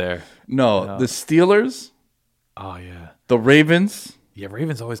Jets are there. No, the Steelers. Oh, yeah. The Ravens. Yeah,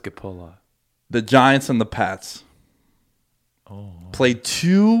 Ravens always get pulled off. The Giants and the Pats. Oh. Played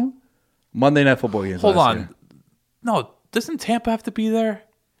 2 Monday Night Football games. Hold on. Year. No, doesn't Tampa have to be there?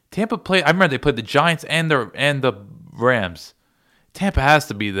 Tampa played. I remember they played the Giants and the Rams. Tampa has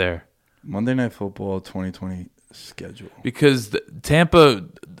to be there. Monday Night Football 2020 schedule. Because Tampa,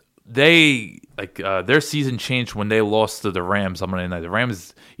 they their season changed when they lost to the Rams on Monday night. The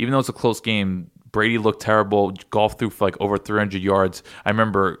Rams, even though it's a close game, Brady looked terrible. Golf threw for like over 300 yards. I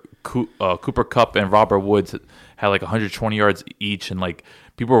remember Cooper Kupp and Robert Woods had like 120 yards each, and like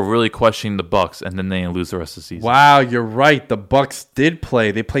people were really questioning the Bucs, and then they didn't lose the rest of the season. Wow, you're right. The Bucs did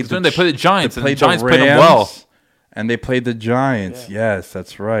play. They played the Giants, and the Giants played them well. And they played the Giants. Yeah. Yes,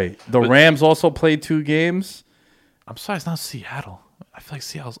 that's right. The Rams also played 2 games. I'm sorry, it's not Seattle. I feel like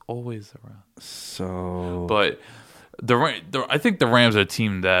Seattle's always around. So, but I think the Rams are a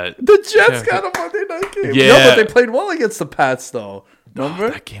team that the Jets got a Monday night game. Yeah, no, but they played well against the Pats, though. Remember?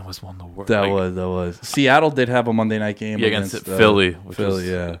 That game was one of the worst. That was. Seattle did have a Monday night game against Philly.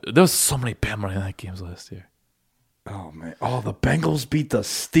 Yeah. There was so many bad Monday night games last year. Oh, man. Oh, the Bengals beat the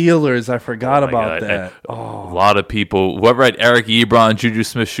Steelers. I forgot about God. that. A lot of people. Whoever had Eric Ebron, Juju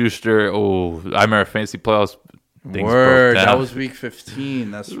Smith-Schuster. Oh, I remember fantasy playoffs. Word. That was week 15.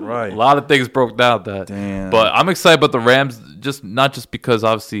 That's right. A lot of things broke down. Damn. But I'm excited about the Rams, not just because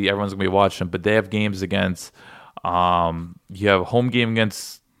obviously everyone's going to be watching, but they have games against you have a home game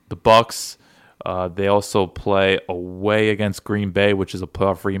against the Bucks. They also play away against Green Bay, which is a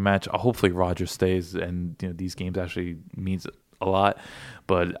playoff rematch. Hopefully Rodgers stays, and these games actually means a lot.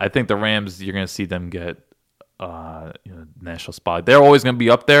 But I think the Rams, you're going to see them get national spot. They're always going to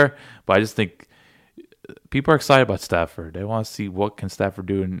be up there, but I just think people are excited about Stafford. They want to see what can Stafford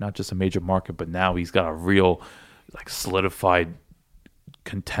do in not just a major market, but now he's got a real solidified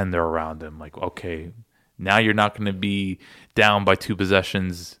contender around him. Okay, now you're not going to be down by 2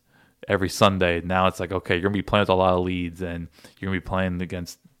 possessions every Sunday. Now it's okay, you're going to be playing with a lot of leads, and you're going to be playing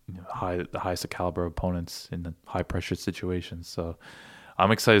against the highest caliber opponents in the high pressure situations. So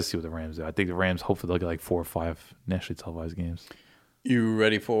I'm excited to see what the Rams do. I think the Rams, hopefully they'll get 4 or 5 nationally televised games. You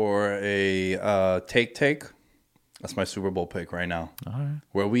ready for a take? That's my Super Bowl pick right now. All right.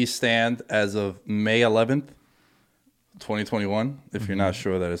 Where we stand as of May 11th, 2021. If you're not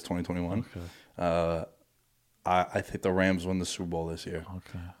sure, that is 2021. Okay. I think the Rams win the Super Bowl this year.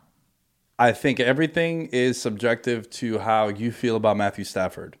 Okay. I think everything is subjective to how you feel about Matthew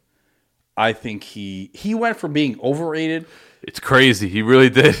Stafford. I think he went from being overrated. It's crazy. He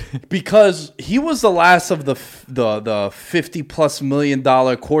really did. Because he was the last of the $50+ million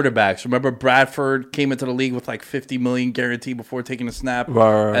quarterbacks. Remember, Bradford came into the league with $50 million guaranteed before taking a snap.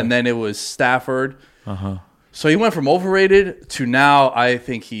 Right. And then it was Stafford. So he went from overrated to now I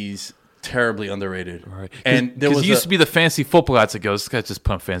think he's terribly underrated. Right. And there was used to be the fancy football guy to go, this guy just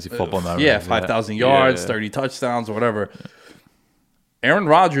put fancy football now. Yeah, 5,000 yards, 30 touchdowns, or whatever. Aaron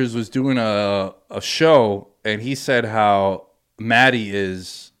Rodgers was doing a show, and he said how Matty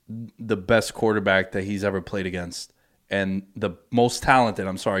is the best quarterback that he's ever played against, and the most talented.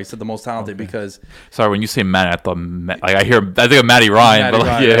 I'm sorry, he said the most talented because. Sorry, when you say Matty, I thought I think of Matty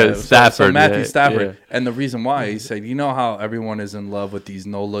Ryan, Stafford. So Matthew Stafford, and the reason why he said, how everyone is in love with these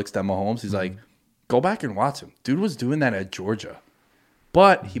no looks that Mahomes. He's like, go back and watch him. Dude was doing that at Georgia,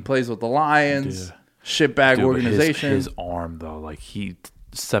 but he plays with the Lions. Yeah. Shitbag organization. His arm though,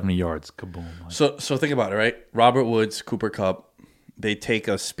 70 yards, kaboom. So think about it, right? Robert Woods, Cooper Kupp, they take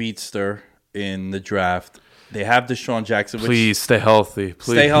a speedster in the draft. They have Deshaun Jackson. Please stay healthy.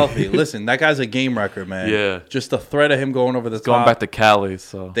 Please. Stay healthy. Listen, that guy's a game wrecker, man. Yeah. Just the threat of him going over the top. Going back to Cali,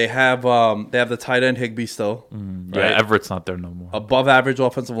 so they have the tight end Higbee still. Right? Yeah, Everett's not there no more. Above average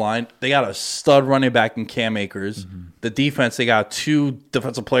offensive line. They got a stud running back in Cam Akers. The defense, they got 2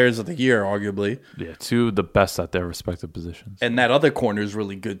 defensive players of the year, arguably. Yeah, 2 of the best at their respective positions. And that other corner is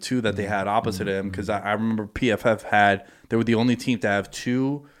really good too that they had opposite him, because I remember PFF they were the only team to have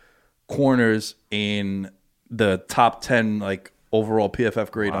 2 corners in the top 10 overall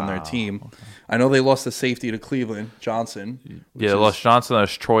PFF grade on their team. Okay. I know they lost the safety to Cleveland, Johnson. Yeah, they lost Johnson.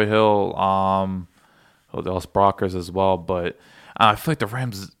 There's Troy Hill. They lost Brockers as well. But I feel like the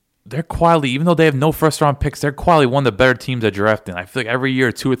Rams, they're quietly, even though they have no first-round picks, they're quietly one of the better teams at drafting. I feel like every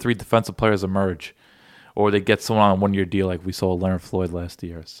year 2 or 3 defensive players emerge, or they get someone on a 1-year deal like we saw Leonard Floyd last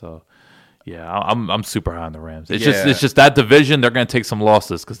year. So, yeah, I'm super high on the Rams. It's just that division. They're going to take some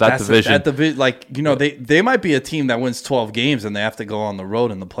losses because that division. They might be a team that wins 12 games and they have to go on the road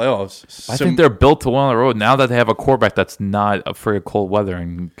in the playoffs. I think they're built to win on the road now that they have a quarterback that's not afraid of cold weather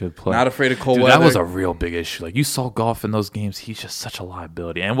and could play. Not afraid of cold weather. That was a real big issue. You saw Goff in those games. He's just such a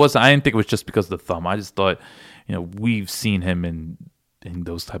liability. And I didn't think it was just because of the thumb. I just thought, we've seen him in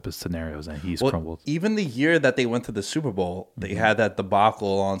those type of scenarios, and he's crumbled. Even the year that they went to the Super Bowl, they had that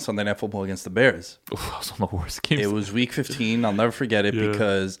debacle on Sunday Night Football against the Bears. That was one of the worst games. It was week 15. I'll never forget it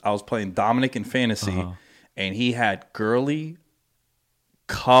because I was playing Dominic in fantasy, and he had Gurley,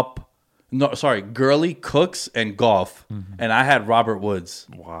 Cooks, and Goff, and I had Robert Woods.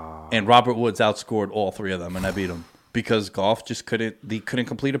 Wow. And Robert Woods outscored all 3 of them, and I beat him. Because Goff just couldn't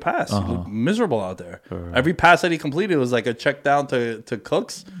complete a pass. He looked miserable out there. Right. Every pass that he completed was like a check down to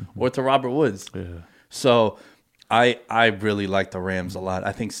Cooks or to Robert Woods. Yeah. So I really like the Rams a lot.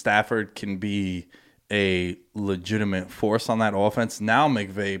 I think Stafford can be a legitimate force on that offense. Now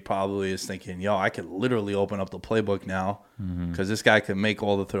McVay probably is thinking, I could literally open up the playbook now because this guy can make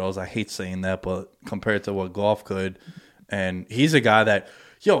all the throws. I hate saying that, but compared to what Goff could. And he's a guy that,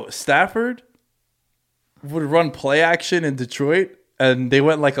 Stafford would run play action in Detroit and they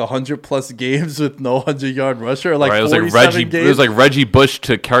went like 100+ games with no 100-yard rusher. Like Right, it was 47 like Reggie. games. It was like Reggie Bush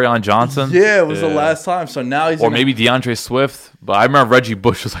to Kerryon Johnson. Yeah, it was the last time. So now he's Or maybe DeAndre Swift. But I remember Reggie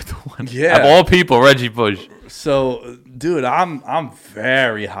Bush was like the one. Yeah. Of all people, Reggie Bush. So, dude, I'm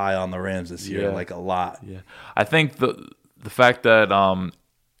very high on the Rams this year, like a lot. Yeah, I think the fact that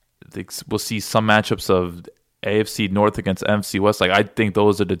we'll see some matchups of AFC North against NFC West. Like I think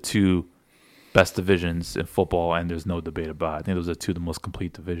those are the two best divisions in football, and there's no debate about it. I think those are two of the most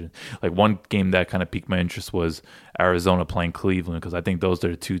complete divisions. Like one game that kind of piqued my interest was Arizona playing Cleveland, because I think those are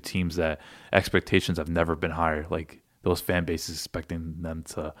the two teams that expectations have never been higher. Like those fan bases expecting them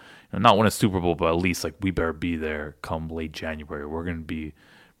to not win a Super Bowl, but at least like we better be there come late January. We want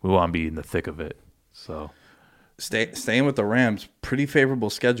to be in the thick of it. So Staying with the Rams, pretty favorable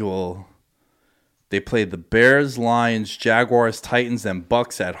schedule. They played the Bears, Lions, Jaguars, Titans, and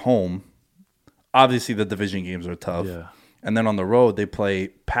Bucks at home. Obviously, the division games are tough. Yeah. And then on the road, they play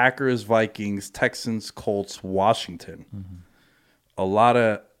Packers, Vikings, Texans, Colts, Washington. Mm-hmm. A lot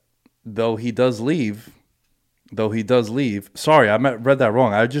of, though he does leave. Sorry, read that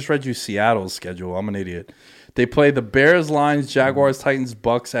wrong. I just read you Seattle's schedule. I'm an idiot. They play the Bears, Lions, Jaguars, Titans,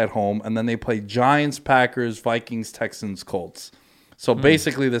 Bucks at home. And then they play Giants, Packers, Vikings, Texans, Colts. So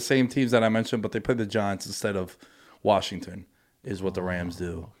basically the same teams that I mentioned, but they play the Giants instead of Washington is what the Rams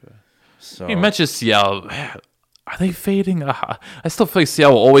do. Okay. So you mentioned Seattle. Are they fading? I still feel like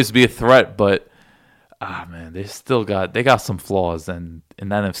Seattle will always be a threat, but man, they got some flaws. And in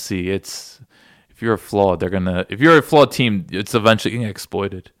the NFC, if you're a flawed team, it's eventually getting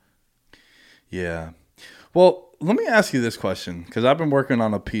exploited. Yeah. Well, let me ask you this question, because I've been working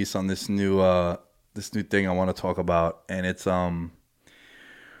on a piece on this new thing I want to talk about, and it's who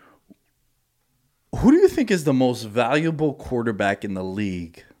do you think is the most valuable quarterback in the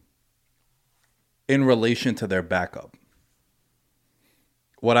league in relation to their backup?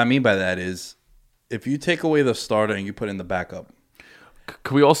 What I mean by that is, if you take away the starter and you put in the backup.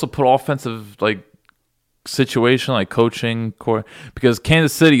 Could we also put offensive situation like coaching core? Because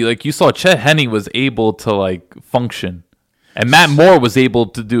Kansas City, like you saw, Chet Henne was able to function, and Matt Moore was able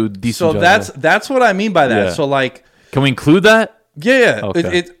to do decent. So that's what I mean by that. Yeah. So can we include that? Yeah.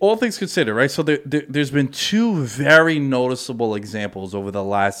 Okay. It all things considered, right? So there's been two very noticeable examples over the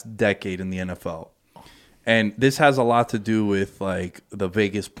last decade in the NFL, and this has a lot to do with the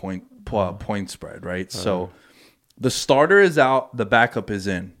Vegas point spread, right? So the starter is out, the backup is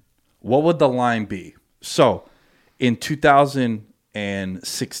in. What would the line be? So, in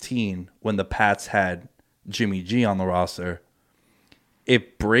 2016, when the Pats had Jimmy G on the roster,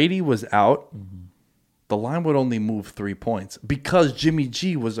 if Brady was out, the line would only move 3 points because Jimmy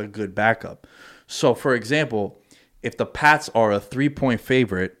G was a good backup. So, for example, if the Pats are a 3-point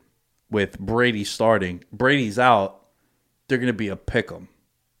favorite with Brady starting, Brady's out, they're going to be a pick'em.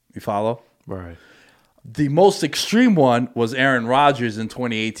 You follow? Right. The most extreme one was Aaron Rodgers in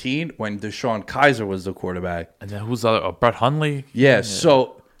 2018 when DeShone Kizer was the quarterback. And then who's the other? Brett Hundley? Yeah,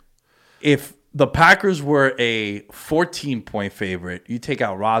 so if the Packers were a 14-point favorite, you take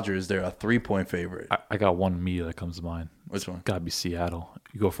out Rodgers, they're a 3-point favorite. I got one immediate that comes to mind. Which one? Got to be Seattle.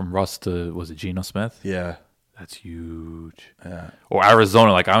 You go from Russ to, was it Geno Smith? Yeah. That's huge. Yeah. Or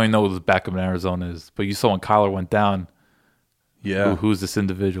Arizona. I don't even know who the backup in Arizona is. But you saw when Kyler went down. Yeah. Who's this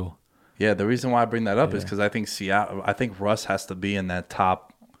individual? Yeah, the reason why I bring that up is because I think Russ has to be in that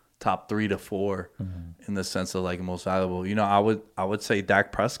top 3 to 4 in the sense of most valuable. I would say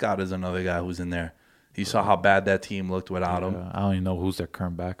Dak Prescott is another guy who's in there. You saw how bad that team looked without him. I don't even know who's their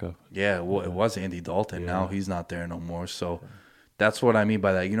current backup. Yeah, well, it was Andy Dalton. Now he's not there no more. So that's what I mean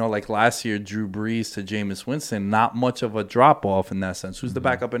by that. Last year, Drew Brees to Jameis Winston, not much of a drop-off in that sense. Who's the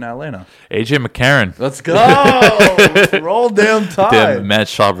backup in Atlanta? A.J. McCarron. Let's go. Roll damn tide. Damn, Matt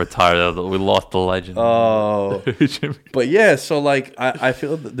Schaub retired. We lost the legend. Oh. But yeah, so I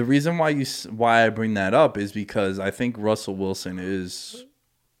feel the reason why I bring that up is because I think Russell Wilson is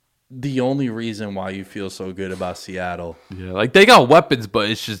the only reason why you feel so good about Seattle. Yeah, they got weapons, but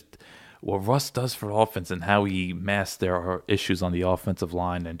it's just what Russ does for offense and how he masks their issues on the offensive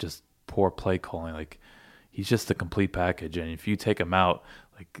line and just poor play calling. He's just a complete package. And if you take him out,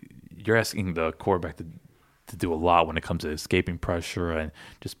 you're asking the quarterback to do a lot when it comes to escaping pressure and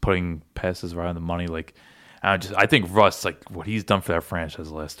just putting passes right on the money. I think Russ, what he's done for that franchise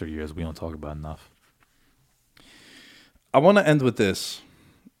the last 3 years, we don't talk about enough. I want to end with this.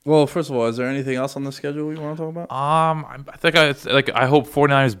 Well, first of all, is there anything else on the schedule we want to talk about? I think I hope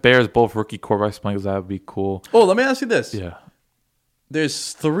 49ers, Bears, both rookie quarterbacks playing, because that would be cool. Oh, let me ask you this. Yeah.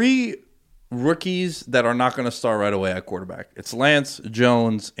 There's 3 rookies that are not going to start right away at quarterback. It's Lance,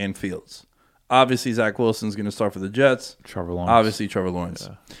 Jones, and Fields. Obviously, Zach Wilson's going to start for the Jets. Trevor Lawrence. Obviously, Trevor Lawrence.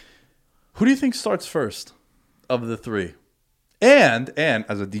 Yeah. Who do you think starts first of the three? And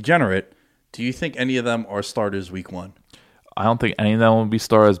as a degenerate, do you think any of them are starters week 1? I don't think any of them will be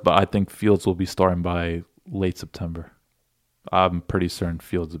starters, but I think Fields will be starting by late September. I'm pretty certain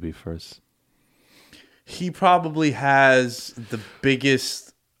Fields will be first. He probably has the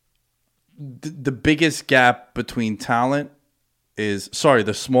biggest gap between talent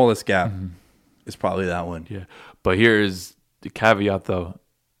the smallest gap is probably that one. Yeah. But here's the caveat, though.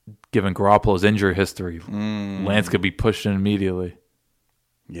 Given Garoppolo's injury history, Lance could be pushed in immediately.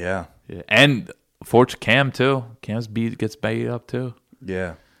 Yeah. And fortunately, Cam, too. Gets beat up, too.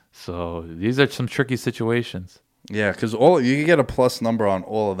 Yeah. So these are some tricky situations. Yeah, because you can get a plus number on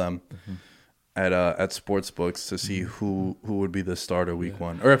all of them at sports books to see who would be the starter week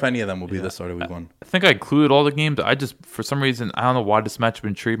 1, or if any of them will be the starter week 1. I think I included all the games. I just, for some reason, I don't know why this matchup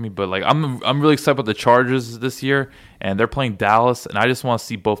intrigued me, but like I'm really excited about the Chargers this year, and they're playing Dallas, and I just want to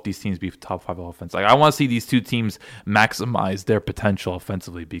see both these teams be top 5 offense. Like I want to see these two teams maximize their potential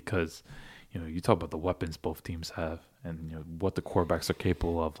offensively because, you talk about the weapons both teams have, and what the quarterbacks are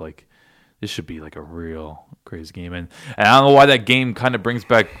capable of. Like this should be like a real crazy game, and I don't know why that game kind of brings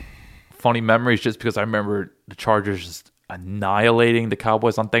back funny memories, just because I remember the Chargers just annihilating the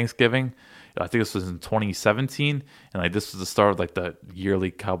Cowboys on Thanksgiving. I think this was in 2017, and like this was the start of like the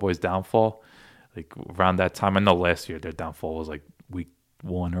yearly Cowboys downfall. Like around that time, I know last year their downfall was like week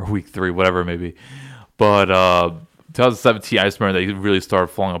 1 or week 3, whatever it may be. But 2017, I just remember they really started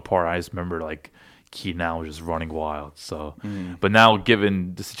falling apart. I just remember like Keenan Allen was just running wild. So, but now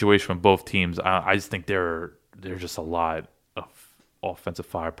given the situation with both teams, I just think they're just a lot of offensive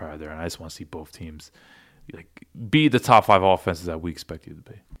firepower there, and I just want to see both teams like be the top 5 offenses that we expect you to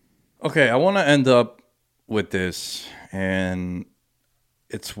be. Okay, I want to end up with this, and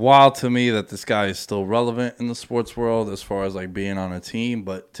it's wild to me that this guy is still relevant in the sports world as far as like being on a team,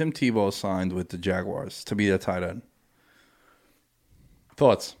 but Tim Tebow signed with the Jaguars to be a tight end.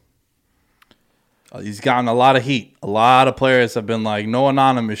 Thoughts? He's gotten a lot of heat. A lot of players have been like, no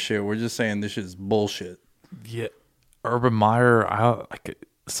anonymous shit. We're just saying this shit is bullshit. Yeah. Urban Meyer,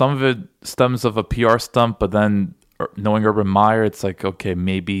 some of it stems of a PR stunt, but then knowing Urban Meyer, it's like, okay,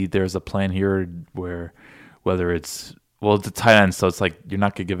 maybe there's a plan here where whether it's a tight end, so it's like you're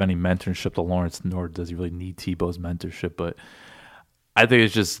not going to give any mentorship to Lawrence, nor does he really need Tebow's mentorship. But I think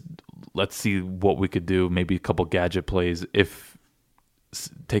it's just, let's see what we could do, maybe a couple gadget plays if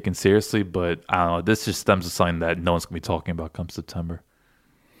taken seriously. But I don't know, this just stems of something that no one's going to be talking about come September.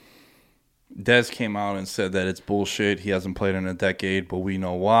 Dez came out and said that it's bullshit. He hasn't played in a decade, but we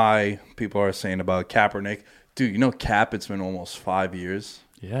know why. People are saying about Kaepernick. Dude, Cap, it's been almost 5 years.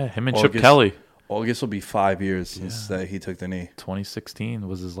 Yeah, him and Chip Kelly. August will be 5 years since that he took the knee. 2016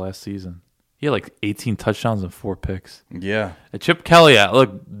 was his last season. He had like 18 touchdowns and 4 picks. Yeah. And Chip Kelly,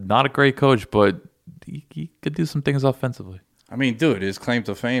 look, not a great coach, but he could do some things offensively. I mean, dude, his claim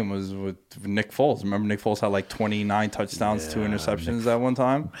to fame was with Nick Foles. Remember Nick Foles had like 29 touchdowns, 2 interceptions at one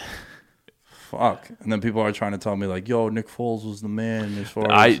time? Fuck. And then people are trying to tell me like, yo, Nick Foles was the man as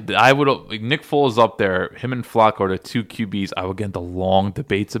far as... I would, like, Nick Foles up there, him and Flacco are the 2 QBs I would get into long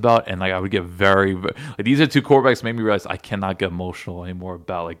debates about, and like I would get very like, these are 2 quarterbacks made me realize I cannot get emotional anymore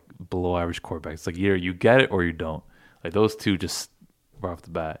about like below average quarterbacks. Like either you get it or you don't. Like those 2 just right off the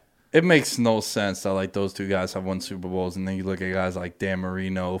bat. It makes no sense that like those 2 guys have won Super Bowls, and then you look at guys like Dan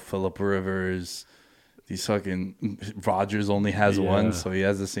Marino, Phillip Rivers, these fucking Rodgers only has 1, so he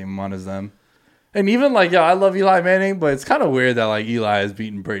has the same amount as them. And even like, I love Eli Manning, but it's kind of weird that like Eli has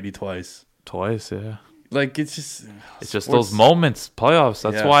beaten Brady twice. Yeah. Like it's just those moments, playoffs.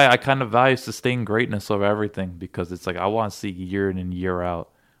 That's why I kind of value sustained greatness over everything, because it's like I want to see year in and year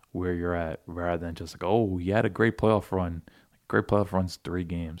out where you're at, rather than just like, oh, you had a great playoff run. Great playoff runs 3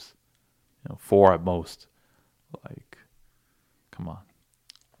 games, 4 at most. Like, come on,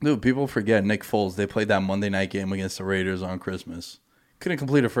 dude. People forget Nick Foles. They played that Monday night game against the Raiders on Christmas. Couldn't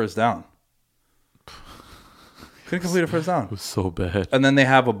complete a first down. Couldn't complete a first down. It was so bad. And then they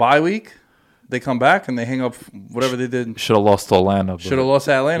have a bye week. They come back and they hang up whatever they did. Should have lost to Atlanta. Should have lost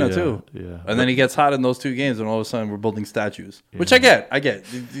to Atlanta too. Yeah. And then he gets hot in those 2 games, and all of a sudden we're building statues. Yeah. Which I get.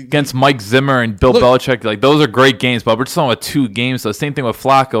 Against Mike Zimmer and Bill Belichick, like those are great games, but we're just talking about 2 games. So the same thing with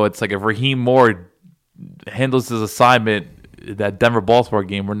Flacco. It's like if Raheem Moore handles his assignment, that Denver-Baltimore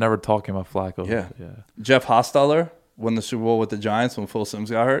game, we're never talking about Flacco. Yeah. Jeff Hostetler won the Super Bowl with the Giants when Phil Simms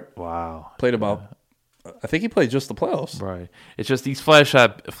got hurt. Wow. Played about... I think he played just the playoffs. Right. It's just these flash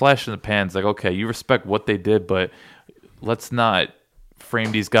in the pans. Like, okay, you respect what they did, but let's not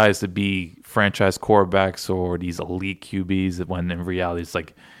frame these guys to be franchise quarterbacks or these elite QBs when in reality it's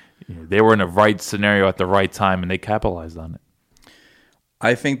like They were in the right scenario at the right time, and they capitalized on it.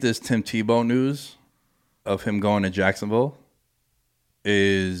 I think this Tim Tebow news of him going to Jacksonville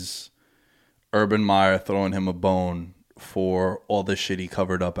is Urban Meyer throwing him a bone for all the shit he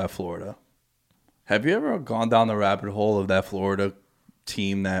covered up at Florida. Have you ever gone down the rabbit hole of that Florida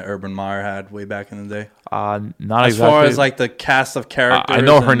team that Urban Meyer had way back in the day? Not as exactly. far as like the cast of characters. I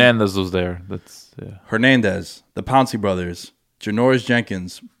know Hernandez was there. Hernandez, the Pouncey brothers, Janoris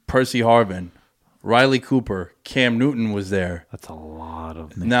Jenkins, Percy Harvin, Riley Cooper, Cam Newton was there. That's a lot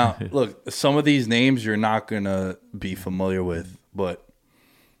of names. Now, look, some of these names you're not going to be familiar with, but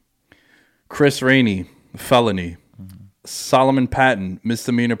Chris Rainey, felony. Solomon Patton,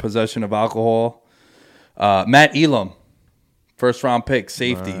 misdemeanor possession of alcohol. Matt Elam, first-round pick,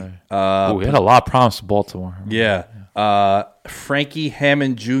 safety. Right. He had a lot of promise to Baltimore. Yeah. Frankie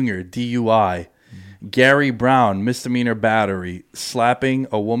Hammond Jr., DUI. Gary Brown, misdemeanor battery, slapping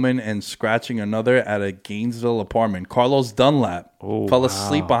a woman and scratching another at a Gainesville apartment. Carlos Dunlap fell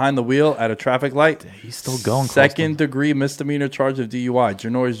asleep behind the wheel at a traffic light. He's still going. Second-degree misdemeanor charge of DUI.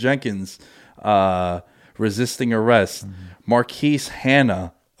 Janoris Jenkins, resisting arrest. Marquise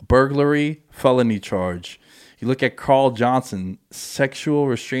Hanna, burglary, felony charge. You look at Carl Johnson, sexual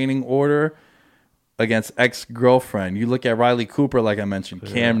restraining order against ex-girlfriend. You look at Riley Cooper, like I mentioned,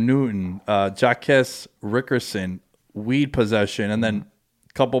 Cam Newton, Jacques Rickerson, weed possession, and then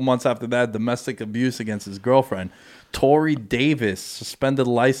a couple months after that, domestic abuse against his girlfriend. Torrey Davis, suspended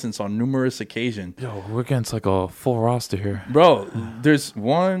license on numerous occasions. Yo, we're against like a full roster here. Bro, there's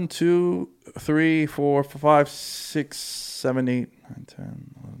 1, 2, 3, 4, 5, 6, 7, 8, 9,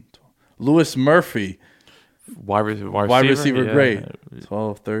 10, 11, 12. Louis Murphy, wide receiver, great.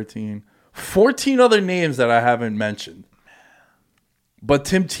 12, 13. 14 other names that I haven't mentioned. But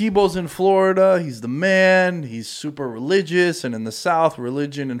Tim Tebow's in Florida. He's the man. He's super religious. And in the South,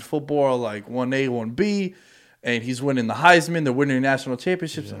 religion and football are like 1A, 1B. And he's winning the Heisman. They're winning national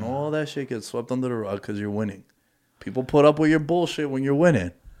championships. And all that shit gets swept under the rug because you're winning. People put up with your bullshit when you're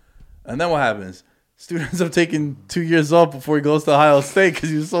winning. And then what happens? Students have taken 2 years off before he goes to Ohio State because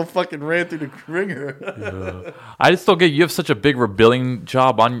he so fucking ran through the ringer. I just don't get, you have such a big rebuilding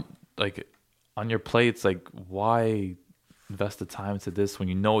job on your plate. It's like, why invest the time into this when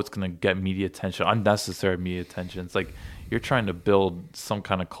you know it's going to get media attention, unnecessary media attention? It's like you're trying to build some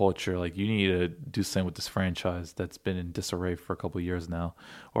kind of culture. Like, you need to do something with this franchise that's been in disarray for a couple of years now,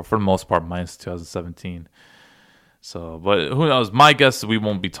 or for the most part, minus 2017. So, but who knows? My guess is we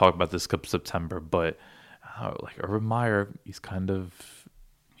won't be talking about this come September, but like Urban Meyer, he's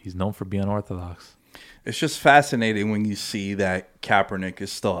known for being unorthodox. It's just fascinating when you see that Kaepernick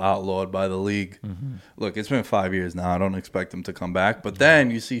is still outlawed by the league. Look, it's been 5 years now. I don't expect him to come back. But then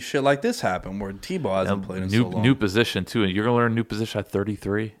you see shit like this happen where Tebow hasn't played in so long. New position, too. And you're going to learn a new position at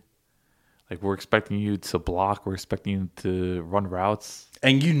 33. Like, we're expecting you to block. We're expecting you to run routes.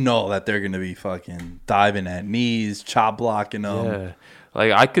 And you know that they're going to be fucking diving at knees, chop blocking them. Yeah.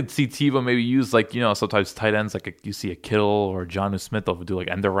 Like, I could see Tebow maybe use, like, sometimes tight ends, like you see a Kittle or Jonnu Smith, they'll do, like,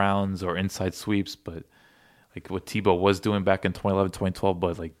 end arounds or inside sweeps. But, like, what Tebow was doing back in 2011, 2012,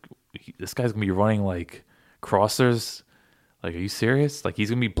 but, like, this guy's going to be running, like, crossers. Like, are you serious? Like, he's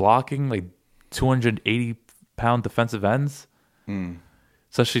going to be blocking, like, 280-pound defensive ends?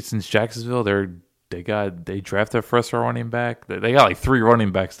 Especially since Jacksonville, they drafted their first-round running back. They got, like, 3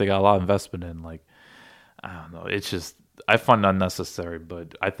 running backs they got a lot of investment in. Like, I don't know. It's just, I find it unnecessary,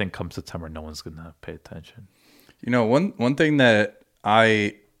 but I think come September, no one's going to pay attention. One thing that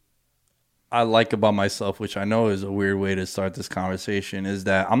I like about myself, which I know is a weird way to start this conversation, is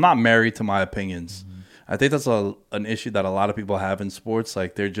that I'm not married to my opinions. I think that's an issue that a lot of people have in sports.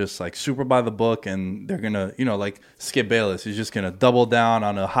 Like, they're just like super by the book, and they're going to, like Skip Bayless, he's just going to double down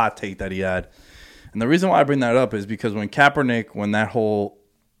on a hot take that he had. And the reason why I bring that up is because when that whole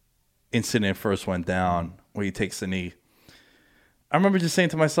incident first went down, where he takes the knee, I remember just saying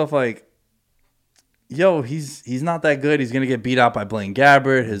to myself, like, yo, he's not that good. He's going to get beat out by Blaine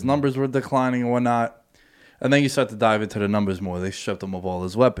Gabbert. His numbers were declining and whatnot. And then you start to dive into the numbers more. They stripped him of all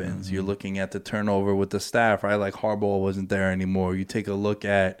his weapons. You're looking at the turnover with the staff, right? Like, Harbaugh wasn't there anymore. You take a look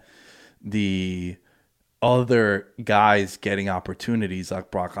at the other guys getting opportunities,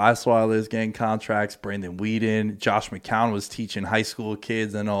 like Brock Osweiler's getting contracts, Brandon Whedon, Josh McCown was teaching high school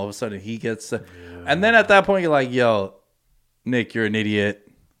kids, and all of a sudden he gets and then at that point you're like, yo, Nick, you're an idiot.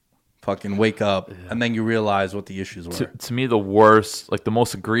 Fucking wake up. Yeah. And then you realize what the issues were. To me, the worst, like the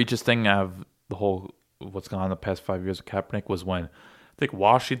most egregious thing out of the whole what's gone on the past 5 years of Kaepernick was when I think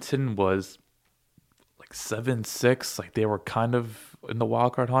Washington was like 7-6, like they were kind of in the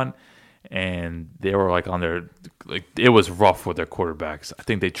wild card hunt, and they were like on their it was rough with their quarterbacks. I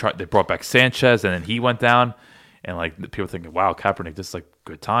think they brought back Sanchez, and then he went down, and like people thinking, wow, Kaepernick, this is like a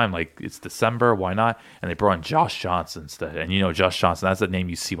good time. Like it's December, why not? And they brought in Josh Johnson instead, and Josh Johnson, that's the name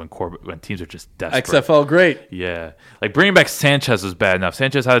you see when teams are just desperate. XFL great. Yeah, like bringing back Sanchez was bad enough.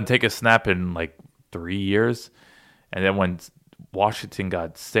 Sanchez hadn't taken a snap in like 3 years, and then when Washington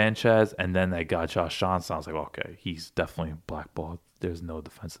got Sanchez, and then they got Josh Johnson, I was like, okay, he's definitely blackballed. There's no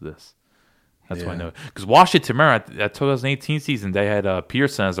defense of this. That's why I know. Because Washington, remember, that 2018 season, they had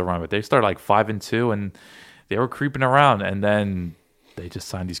Pearson as a runner, but they started like 5-2, and they were creeping around, and then they just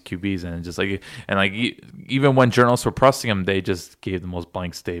signed these QBs, and just even when journalists were pressing them, they just gave the most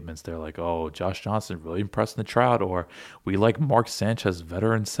blank statements. They're like, "Oh, Josh Johnson really impressed in the crowd," or "We like Mark Sanchez,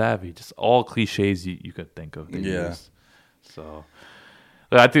 veteran savvy." Just all cliches you could think of. So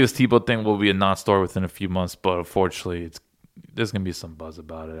I think this Tebow thing will be a non-story within a few months, but unfortunately, there's gonna be some buzz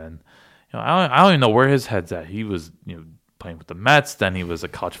about it, and I don't even know where his head's at. He was playing with the Mets, then he was a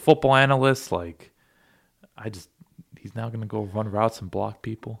college football analyst. Like, he's now gonna go run routes and block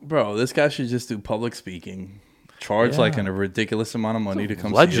people. Bro, this guy should just do public speaking. Charge like a ridiculous amount of money to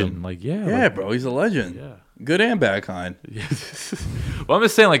come legend. see him. Bro, he's a legend. Yeah, good and bad kind. Well, I'm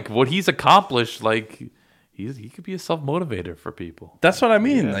just saying, like, what he's accomplished, like. He could be a self-motivator for people. That's what I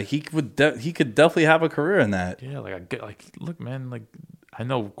mean. Yeah. Like he could definitely have a career in that. Yeah, look, man. Like I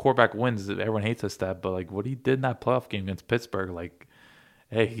know quarterback wins. Everyone hates that stat, but like what he did in that playoff game against Pittsburgh, like,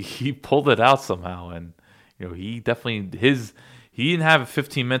 hey, he pulled it out somehow, and he definitely he didn't have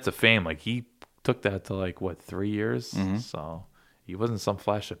 15 minutes of fame. Like he took that to like 3 years. Mm-hmm. So he wasn't some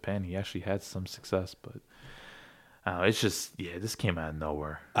flash of pan. He actually had some success, but. It's just, this came out of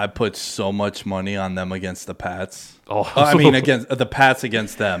nowhere. I put so much money on them against the Pats. Against the Pats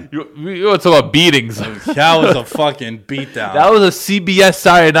against them. You want to talk about beatings? That was a fucking beatdown. That was a CBS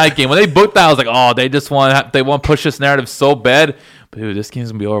Saturday night game. When they booked that, I was like, oh, they want to push this narrative so bad. But dude, this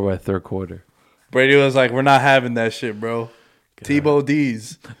game's going to be over by the third quarter. Brady was like, we're not having that shit, bro. Tebow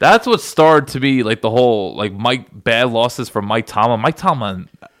D's. That's what started to be like the whole bad losses for Mike Tomlin. Mike Tomlin,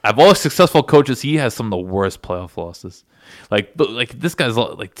 of all successful coaches, he has some of the worst playoff losses. Like this guy's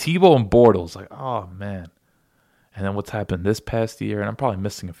like Tebow and Bortles. Like, oh man. And then what's happened this past year? And I'm probably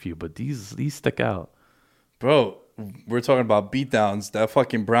missing a few, but these stick out. Bro, we're talking about beatdowns. That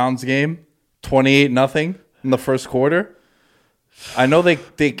fucking Browns game, 28-0 in the first quarter. I know they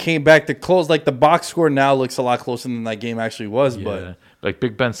came back to close. Like the box score now looks a lot closer than that game actually was. Yeah. But like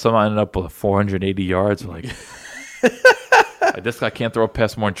Big Ben somehow ended up with 480 yards. Like, this guy can't throw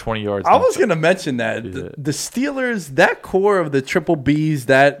past more than 20 yards. I was gonna mention that the Steelers, that core of the triple Bs,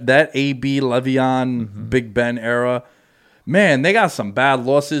 that AB Le'Veon Big Ben era, man, they got some bad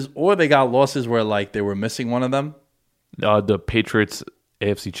losses, or they got losses where like they were missing one of them. The Patriots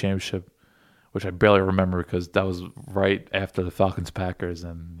AFC Championship, which I barely remember because that was right after the Falcons-Packers,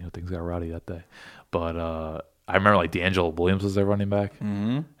 and things got rowdy that day. But I remember like D'Angelo Williams was their running back,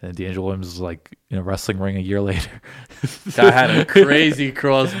 and D'Angelo Williams was like in a wrestling ring a year later. Guy had a crazy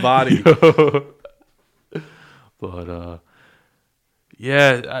cross body. But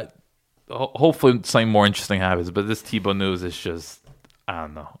hopefully something more interesting happens. But this Tebow news is just, I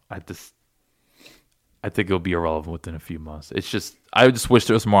don't know. I think it'll be irrelevant within a few months. I just wish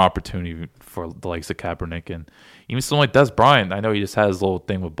there was more opportunity for the likes of Kaepernick and even someone like Des Bryant. I know he just had his little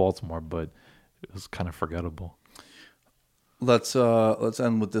thing with Baltimore, but it was kind of forgettable. Let's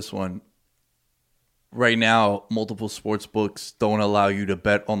end with this one. Right now, multiple sports books don't allow you to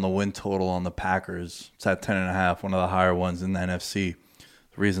bet on the win total on the Packers. It's at 10.5, one of the higher ones in the NFC.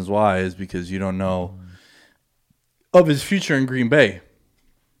 The reasons why is because you don't know of his future in Green Bay.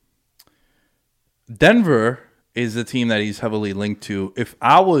 Denver is the team that he's heavily linked to. If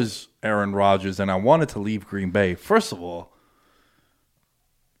I was Aaron Rodgers and I wanted to leave Green Bay, first of all,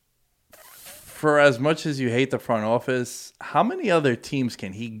 for as much as you hate the front office, how many other teams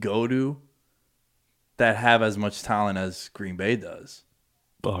can he go to that have as much talent as Green Bay does?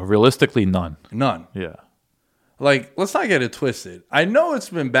 Realistically, none. None. Yeah. Like, let's not get it twisted. I know it's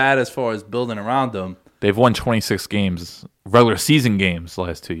been bad as far as building around them. They've won 26 games, regular season games, the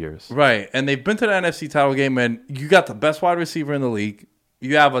last 2 years. Right, and they've been to the NFC title game, and you got the best wide receiver in the league.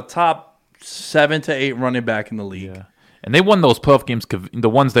 You have a top 7 to 8 running back in the league. Yeah. And they won those playoff games, the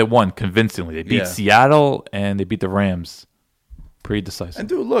ones they won convincingly. They beat Seattle, and they beat the Rams pretty decisive. And,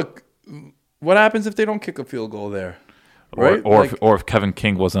 dude, look, what happens if they don't kick a field goal there? Right? Or if Kevin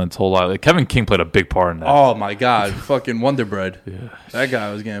King wasn't told out. Like, Kevin King played a big part in that. Oh, my God. Fucking Wonder Bread. Yeah. That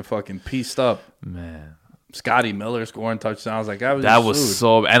guy was getting fucking pieced up. Man. Scotty Miller scoring touchdowns. Like, that was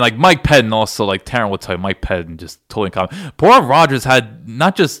so... And, like, Mike Pettin also, like, Taryn would tell you, Mike Pettin just totally... Poor Rodgers had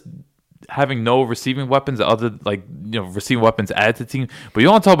not just having no receiving weapons, receiving weapons added to the team. But you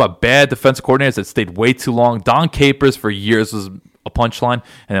want to talk about bad defensive coordinators that stayed way too long. Don Capers for years was a punchline,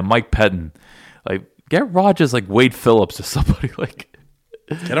 and then Mike Pettin. Like, get Rodgers like Wade Phillips or somebody like.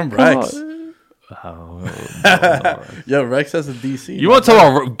 Get him Rex. No. Yo, Rex has a DC. You want to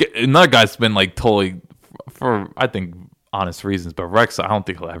talk about another guy's been like totally for I think honest reasons, but Rex, I don't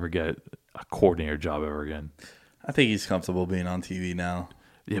think he'll ever get a coordinator job ever again. I think he's comfortable being on TV now.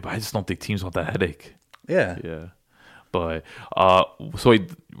 Yeah, but I just don't think teams want that headache. Yeah. But so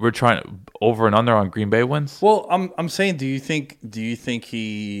we're trying over and under on Green Bay wins. Well, I'm saying, do you think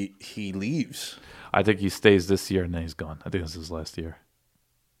he leaves? I think he stays this year and then he's gone. I think this is his last year.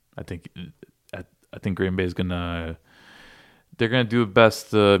 I think Green Bay is they're gonna do the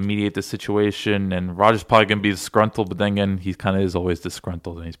best to mediate the situation, and Rodgers probably gonna be disgruntled, but then again, he kind of is always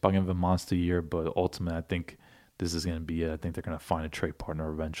disgruntled, and he's probably gonna have a monster year. But ultimately, I think this is gonna be it. I think they're gonna find a trade partner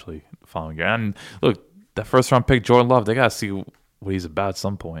eventually the following year. And look, that first round pick, Jordan Love, they gotta see what he's about at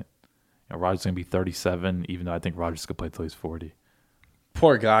some point. Rodgers is gonna be 37, even though I think Rodgers could play till he's 40.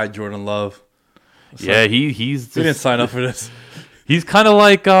 Poor guy, Jordan Love. Yeah, he didn't sign up for this. He's kind of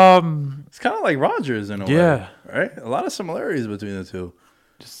like it's kind of like Rodgers in a way, right? A lot of similarities between the two.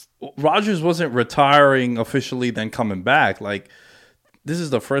 Rodgers wasn't retiring officially, then coming back. Like, this is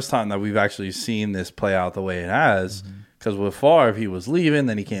the first time that we've actually seen this play out the way it has. Because with Favre, he was leaving,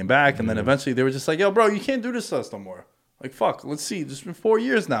 then he came back, and then eventually they were just like, "Yo, bro, you can't do this to us no more." Like, fuck, let's see. It's been 4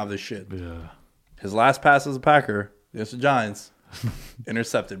 years now of this shit. Yeah. His last pass as a Packer against the Giants.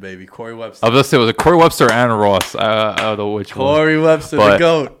 Intercepted, baby. Corey Webster. I was going to say, was it Corey Webster or Aaron Ross? I don't know which one. Corey Webster, the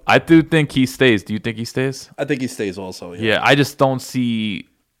GOAT. I do think he stays. Do you think he stays? I think he stays also, Yeah, I just don't see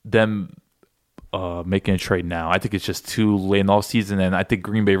them making a trade now. I think it's just too late in the offseason, and I think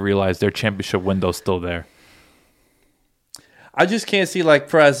Green Bay realized their championship window's still there. I just can't see, like,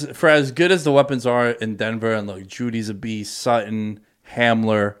 for as good as the weapons are in Denver, and look, Judy's a beast, Sutton,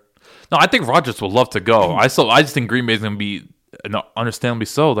 Hamler. No, I think Rodgers would love to go. I just think Green Bay's going to be, understandably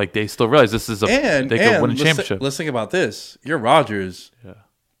so, like, they still realize this is they could win a championship. Let's think about this. You're Rodgers. Yeah.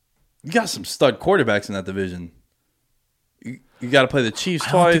 You got some stud quarterbacks in that division. You got to play the Chiefs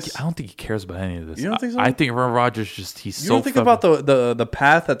twice. I don't think he cares about any of this. You don't think so? I think Aaron Rodgers he's so. You don't think about the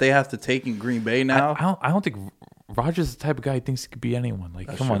path that they have to take in Green Bay now? I don't think Rodgers is the type of guy who thinks he could be anyone. Like,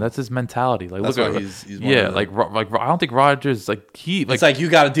 come true. on, that's his mentality. Like, that's look why at he's like I don't think Rodgers it's like you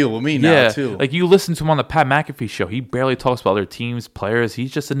got to deal with me now too. Like, you listen to him on the Pat McAfee show. He barely talks about other teams, players.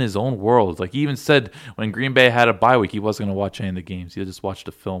 He's just in his own world. Like, he even said when Green Bay had a bye week, he wasn't going to watch any of the games. He'll just watch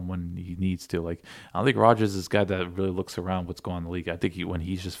the film when he needs to. Like, I don't think Rodgers is this guy that really looks around what's going on in the league. I think when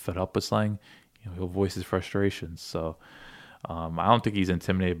he's just fed up with something, he'll voice his frustrations. So I don't think he's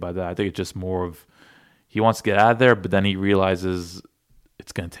intimidated by that. I think it's just more of he wants to get out of there, but then he realizes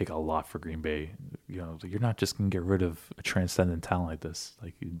it's going to take a lot for Green Bay. You're not just going to get rid of a transcendent talent like this.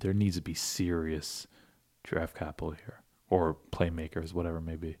 Like, there needs to be serious draft capital here, or playmakers, whatever it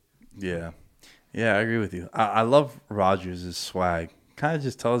may be. Yeah, I agree with you. I love Rodgers' swag. Kind of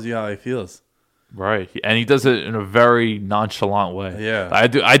just tells you how he feels. Right, and he does it in a very nonchalant way. Yeah, I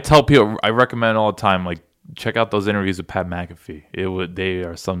do. I tell people, I recommend all the time, like, check out those interviews with Pat McAfee. They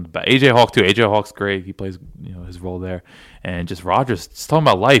are some bad. AJ Hawk too. AJ Hawk's great. He plays his role there, and just Rodgers just talking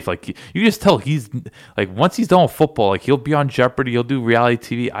about life. Like, you just tell he's like, once he's done with football, like, he'll be on Jeopardy. He'll do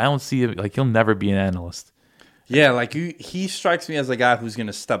reality TV. I don't see him, like, he'll never be an analyst. Yeah, like, he strikes me as a guy who's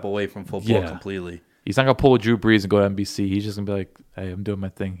gonna step away from football completely. He's not gonna pull a Drew Brees and go to NBC. He's just gonna be like, hey, I'm doing my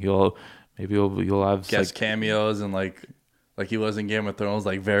thing. He'll have guest cameos and like he was in Game of Thrones,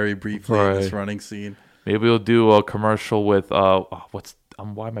 like, very briefly in this running scene. Maybe we'll do a commercial with why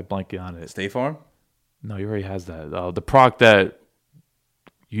am I blanking on it? State Farm? No, he already has that. The product that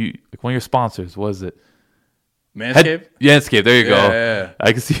one of your sponsors, what is it? Manscaped? Manscaped, there you go. Yeah.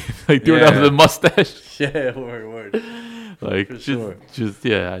 I can see like doing that with the mustache. Yeah, word. Like, for sure.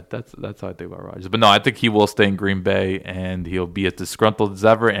 That's how I think about Rodgers. But no, I think he will stay in Green Bay, and he'll be as disgruntled as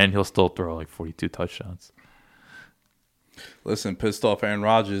ever, and he'll still throw like 42 touchdowns. Listen, pissed off Aaron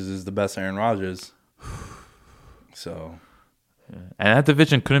Rodgers is the best Aaron Rodgers. So, and that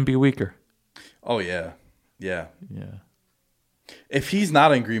division couldn't be weaker. Oh yeah. If he's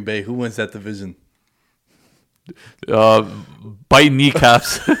not in Green Bay, who wins that division? Bite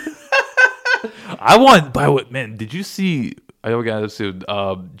kneecaps. Man, did you see?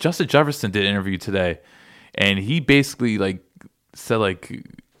 Justin Jefferson did an interview today, and he basically like said like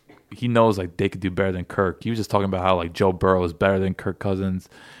he knows like they could do better than Kirk. He was just talking about how like Joe Burrow is better than Kirk Cousins.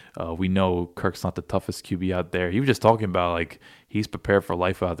 We know Kirk's not the toughest QB out there. He was just talking about like he's prepared for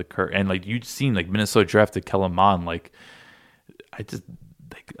life out of the Kirk, and like you'd seen like Minnesota drafted Kellen Mond. Like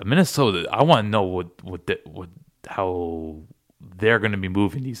like Minnesota, I want to know how they're going to be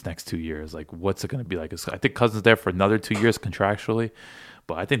moving these next 2 years. Like, what's it going to be like? I think Cousins there for another 2 years contractually,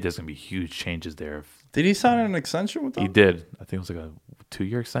 but I think there's going to be huge changes there. Did he sign an extension with them? He did. I think it was like a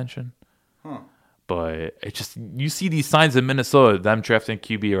 2-year extension. Huh. But it just, you see these signs in Minnesota, them drafting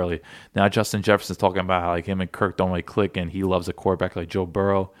QB early. Now Justin Jefferson's talking about how like him and Kirk don't really click, and he loves a quarterback like Joe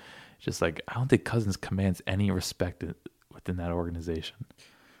Burrow. Just like, I don't think Cousins commands any respect within that organization.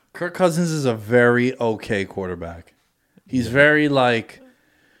 Kirk Cousins is a very okay quarterback. He's very like,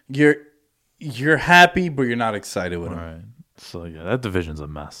 you're happy, but you're not excited with him. Right. So yeah, that division's a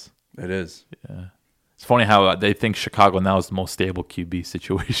mess. It is. Yeah. It's funny how they think Chicago now is the most stable QB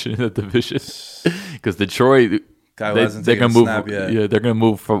situation in the division, because Detroit, they're gonna move. Yeah, they're gonna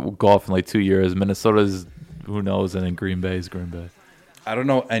move for golf in like 2 years. Minnesota's, who knows, and then Green Bay is Green Bay. I don't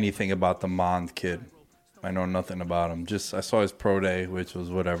know anything about the Mond kid. I know nothing about him. Just I saw his pro day, which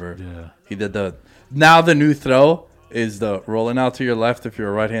was whatever. Yeah, he did now the new throw is the rolling out to your left if you're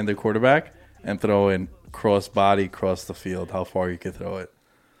a right-handed quarterback and throwing cross body across the field. How far you can throw it.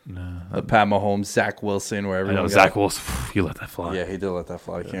 No, the Pat Mahomes, Zach Wilson, where everyone. Zach Wilson, you let that fly. Yeah, he did let that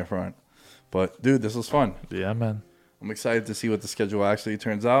fly. I can't front. But dude, this was fun. Yeah, man. I'm excited to see what the schedule actually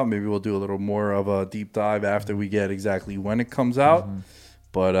turns out. Maybe we'll do a little more of a deep dive after we get exactly when it comes out. Mm-hmm.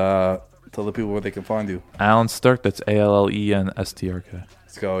 But tell the people where they can find you. Alan Sturk. That's ALLENSTRK.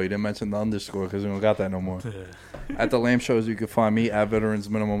 Let's go. You didn't mention the underscore because we don't got that no more. At the Lamb Shows, you can find me. At Veterans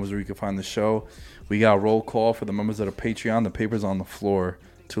Minimum is where you can find the show. We got roll call for the members of the Patreon. The paper's on the floor.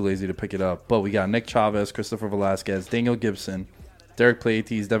 Too lazy to pick it up. But we got Nick Chavez, Christopher Velasquez, Daniel Gibson, Derek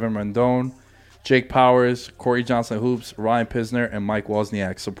Plates, Devin Rendon, Jake Powers, Corey Johnson Hoops, Ryan Pisner, and Mike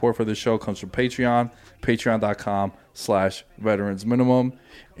Wozniak. Support for the show comes from Patreon, patreon.com/Veterans Minimum.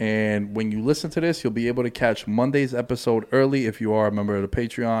 And when you listen to this, you'll be able to catch Monday's episode early if you are a member of the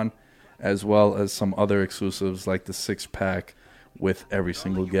Patreon, as well as some other exclusives like the 6-pack with every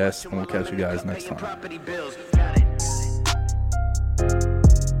single guest. And we'll catch you guys next time.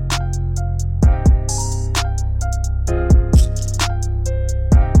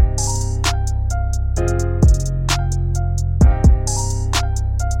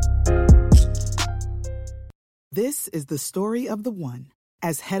 This is the story of the one.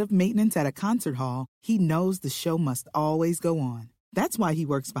 As head of maintenance at a concert hall, he knows the show must always go on. That's why he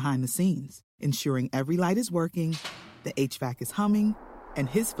works behind the scenes, ensuring every light is working, the HVAC is humming, and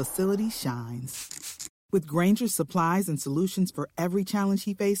his facility shines. With Grainger's supplies and solutions for every challenge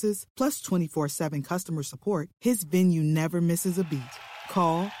he faces, plus 24/7 customer support, his venue never misses a beat.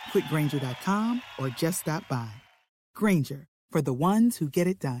 Call quickgrainger.com or just stop by. Grainger, for the ones who get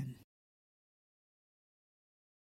it done.